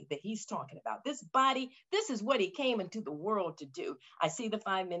body that he's talking about. This body, this is what he came into the world to do. I see the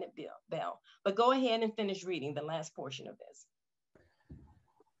 5-minute bell, but go ahead and finish reading the last portion of this.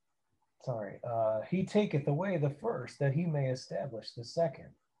 He taketh away the first, that he may establish the second,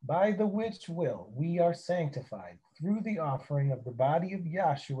 by the which will we are sanctified through the offering of the body of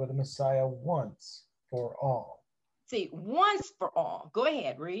Yahshua the Messiah once for all. See, once for all. Go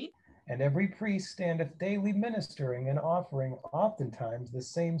ahead, read. And every priest standeth daily ministering and offering oftentimes the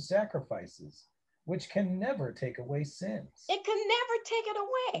same sacrifices, which can never take away sins. It can never take it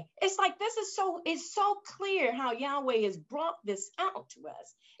away. It's like this is it's so clear how Yahweh has brought this out to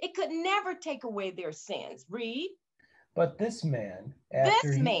us. It could never take away their sins. Read. But this man,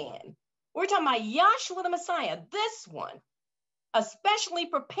 we're talking about Yahshua the Messiah, this one, a specially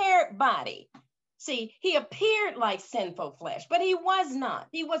prepared body. See, he appeared like sinful flesh, but he was not.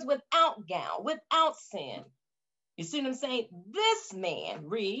 He was without guile, without sin. You see what I'm saying? This man,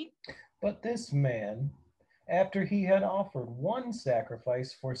 read. But this man, after he had offered one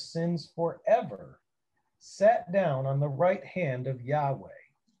sacrifice for sins forever, sat down on the right hand of Yahweh.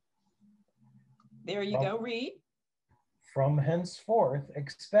 There you go, read. From henceforth,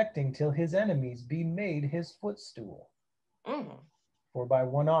 expecting till his enemies be made his footstool. Mm-hmm. For by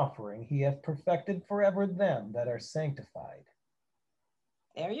one offering he hath perfected forever them that are sanctified.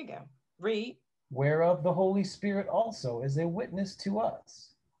 There you go. Read. Whereof the Holy Spirit also is a witness to us.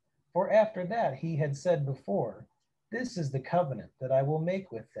 For after that he had said before, this is the covenant that I will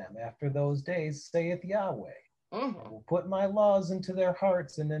make with them after those days, saith Yahweh. Mm-hmm. I will put my laws into their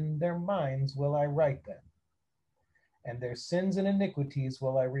hearts, and in their minds will I write them. And their sins and iniquities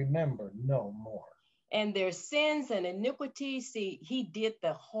will I remember no more. And their sins and iniquities, see, he did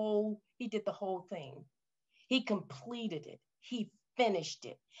the whole thing. He completed it. He finished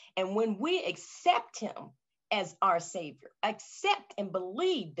it. And when we accept him as our Savior, accept and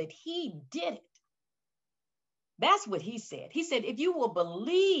believe that he did it. That's what he said. He said, if you will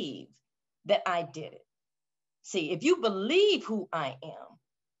believe that I did it, see, if you believe who I am,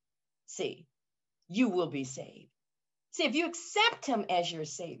 see, you will be saved. See, if you accept him as your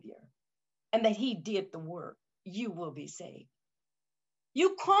Savior and that he did the work, you will be saved.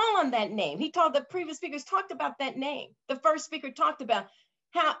 You call on that name. The previous speakers talked about that name. The first speaker talked about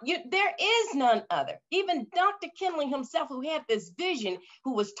how there is none other. Even Dr. Kinley himself, who had this vision,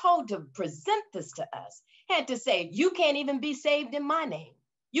 who was told to present this to us, had to say, you can't even be saved in my name.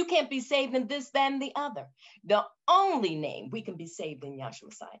 You can't be saved in this, that, and the other. The only name we can be saved in Yahshua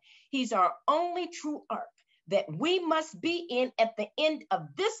Messiah. He's our only true ark that we must be in at the end of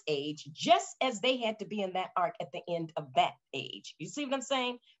this age, just as they had to be in that ark at the end of that age. You see what I'm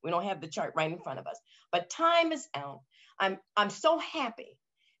saying? We don't have the chart right in front of us, but time is out. I'm so happy,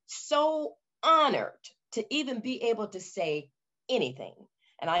 so honored to even be able to say anything.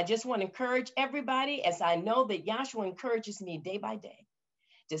 And I just want to encourage everybody, as I know that Yahshua encourages me day by day,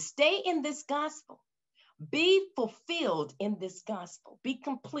 to stay in this gospel. Be fulfilled in this gospel. Be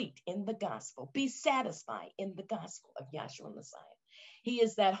complete in the gospel. Be satisfied in the gospel of Yahshua Messiah. He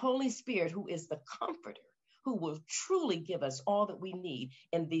is that Holy Spirit who is the comforter, who will truly give us all that we need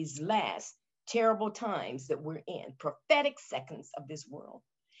in these last terrible times that we're in, prophetic seconds of this world.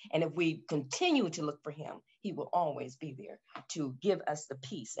 And if we continue to look for him, he will always be there to give us the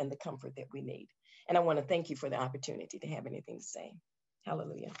peace and the comfort that we need. And I want to thank you for the opportunity to have anything to say.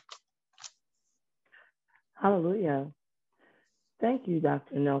 Hallelujah. Hallelujah. Thank you,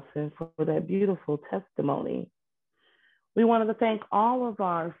 Dr. Nelson, for that beautiful testimony. We wanted to thank all of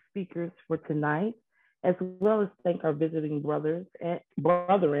our speakers for tonight, as well as thank our visiting brethren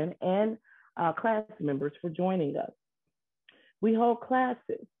and class members for joining us. We hold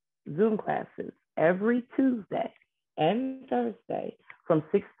classes, Zoom classes, every Tuesday and Thursday from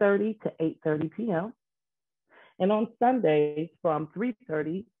 6:30 to 8:30 p.m. and on Sundays from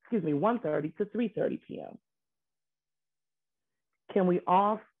 1:30 to 3:30 p.m. Can we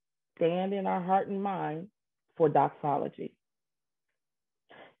all stand in our heart and mind for doxology?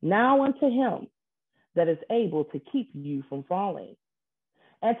 Now unto him that is able to keep you from falling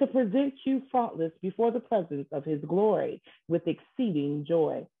and to present you faultless before the presence of his glory with exceeding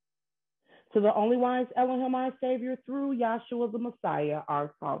joy. To the only wise Elohim, our Savior, through Yahshua the Messiah,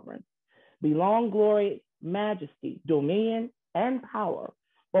 our sovereign, belong glory, majesty, dominion, and power,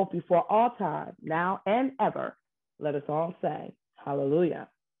 both before all time, now and ever. Let us all say, hallelujah.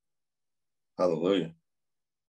 Hallelujah.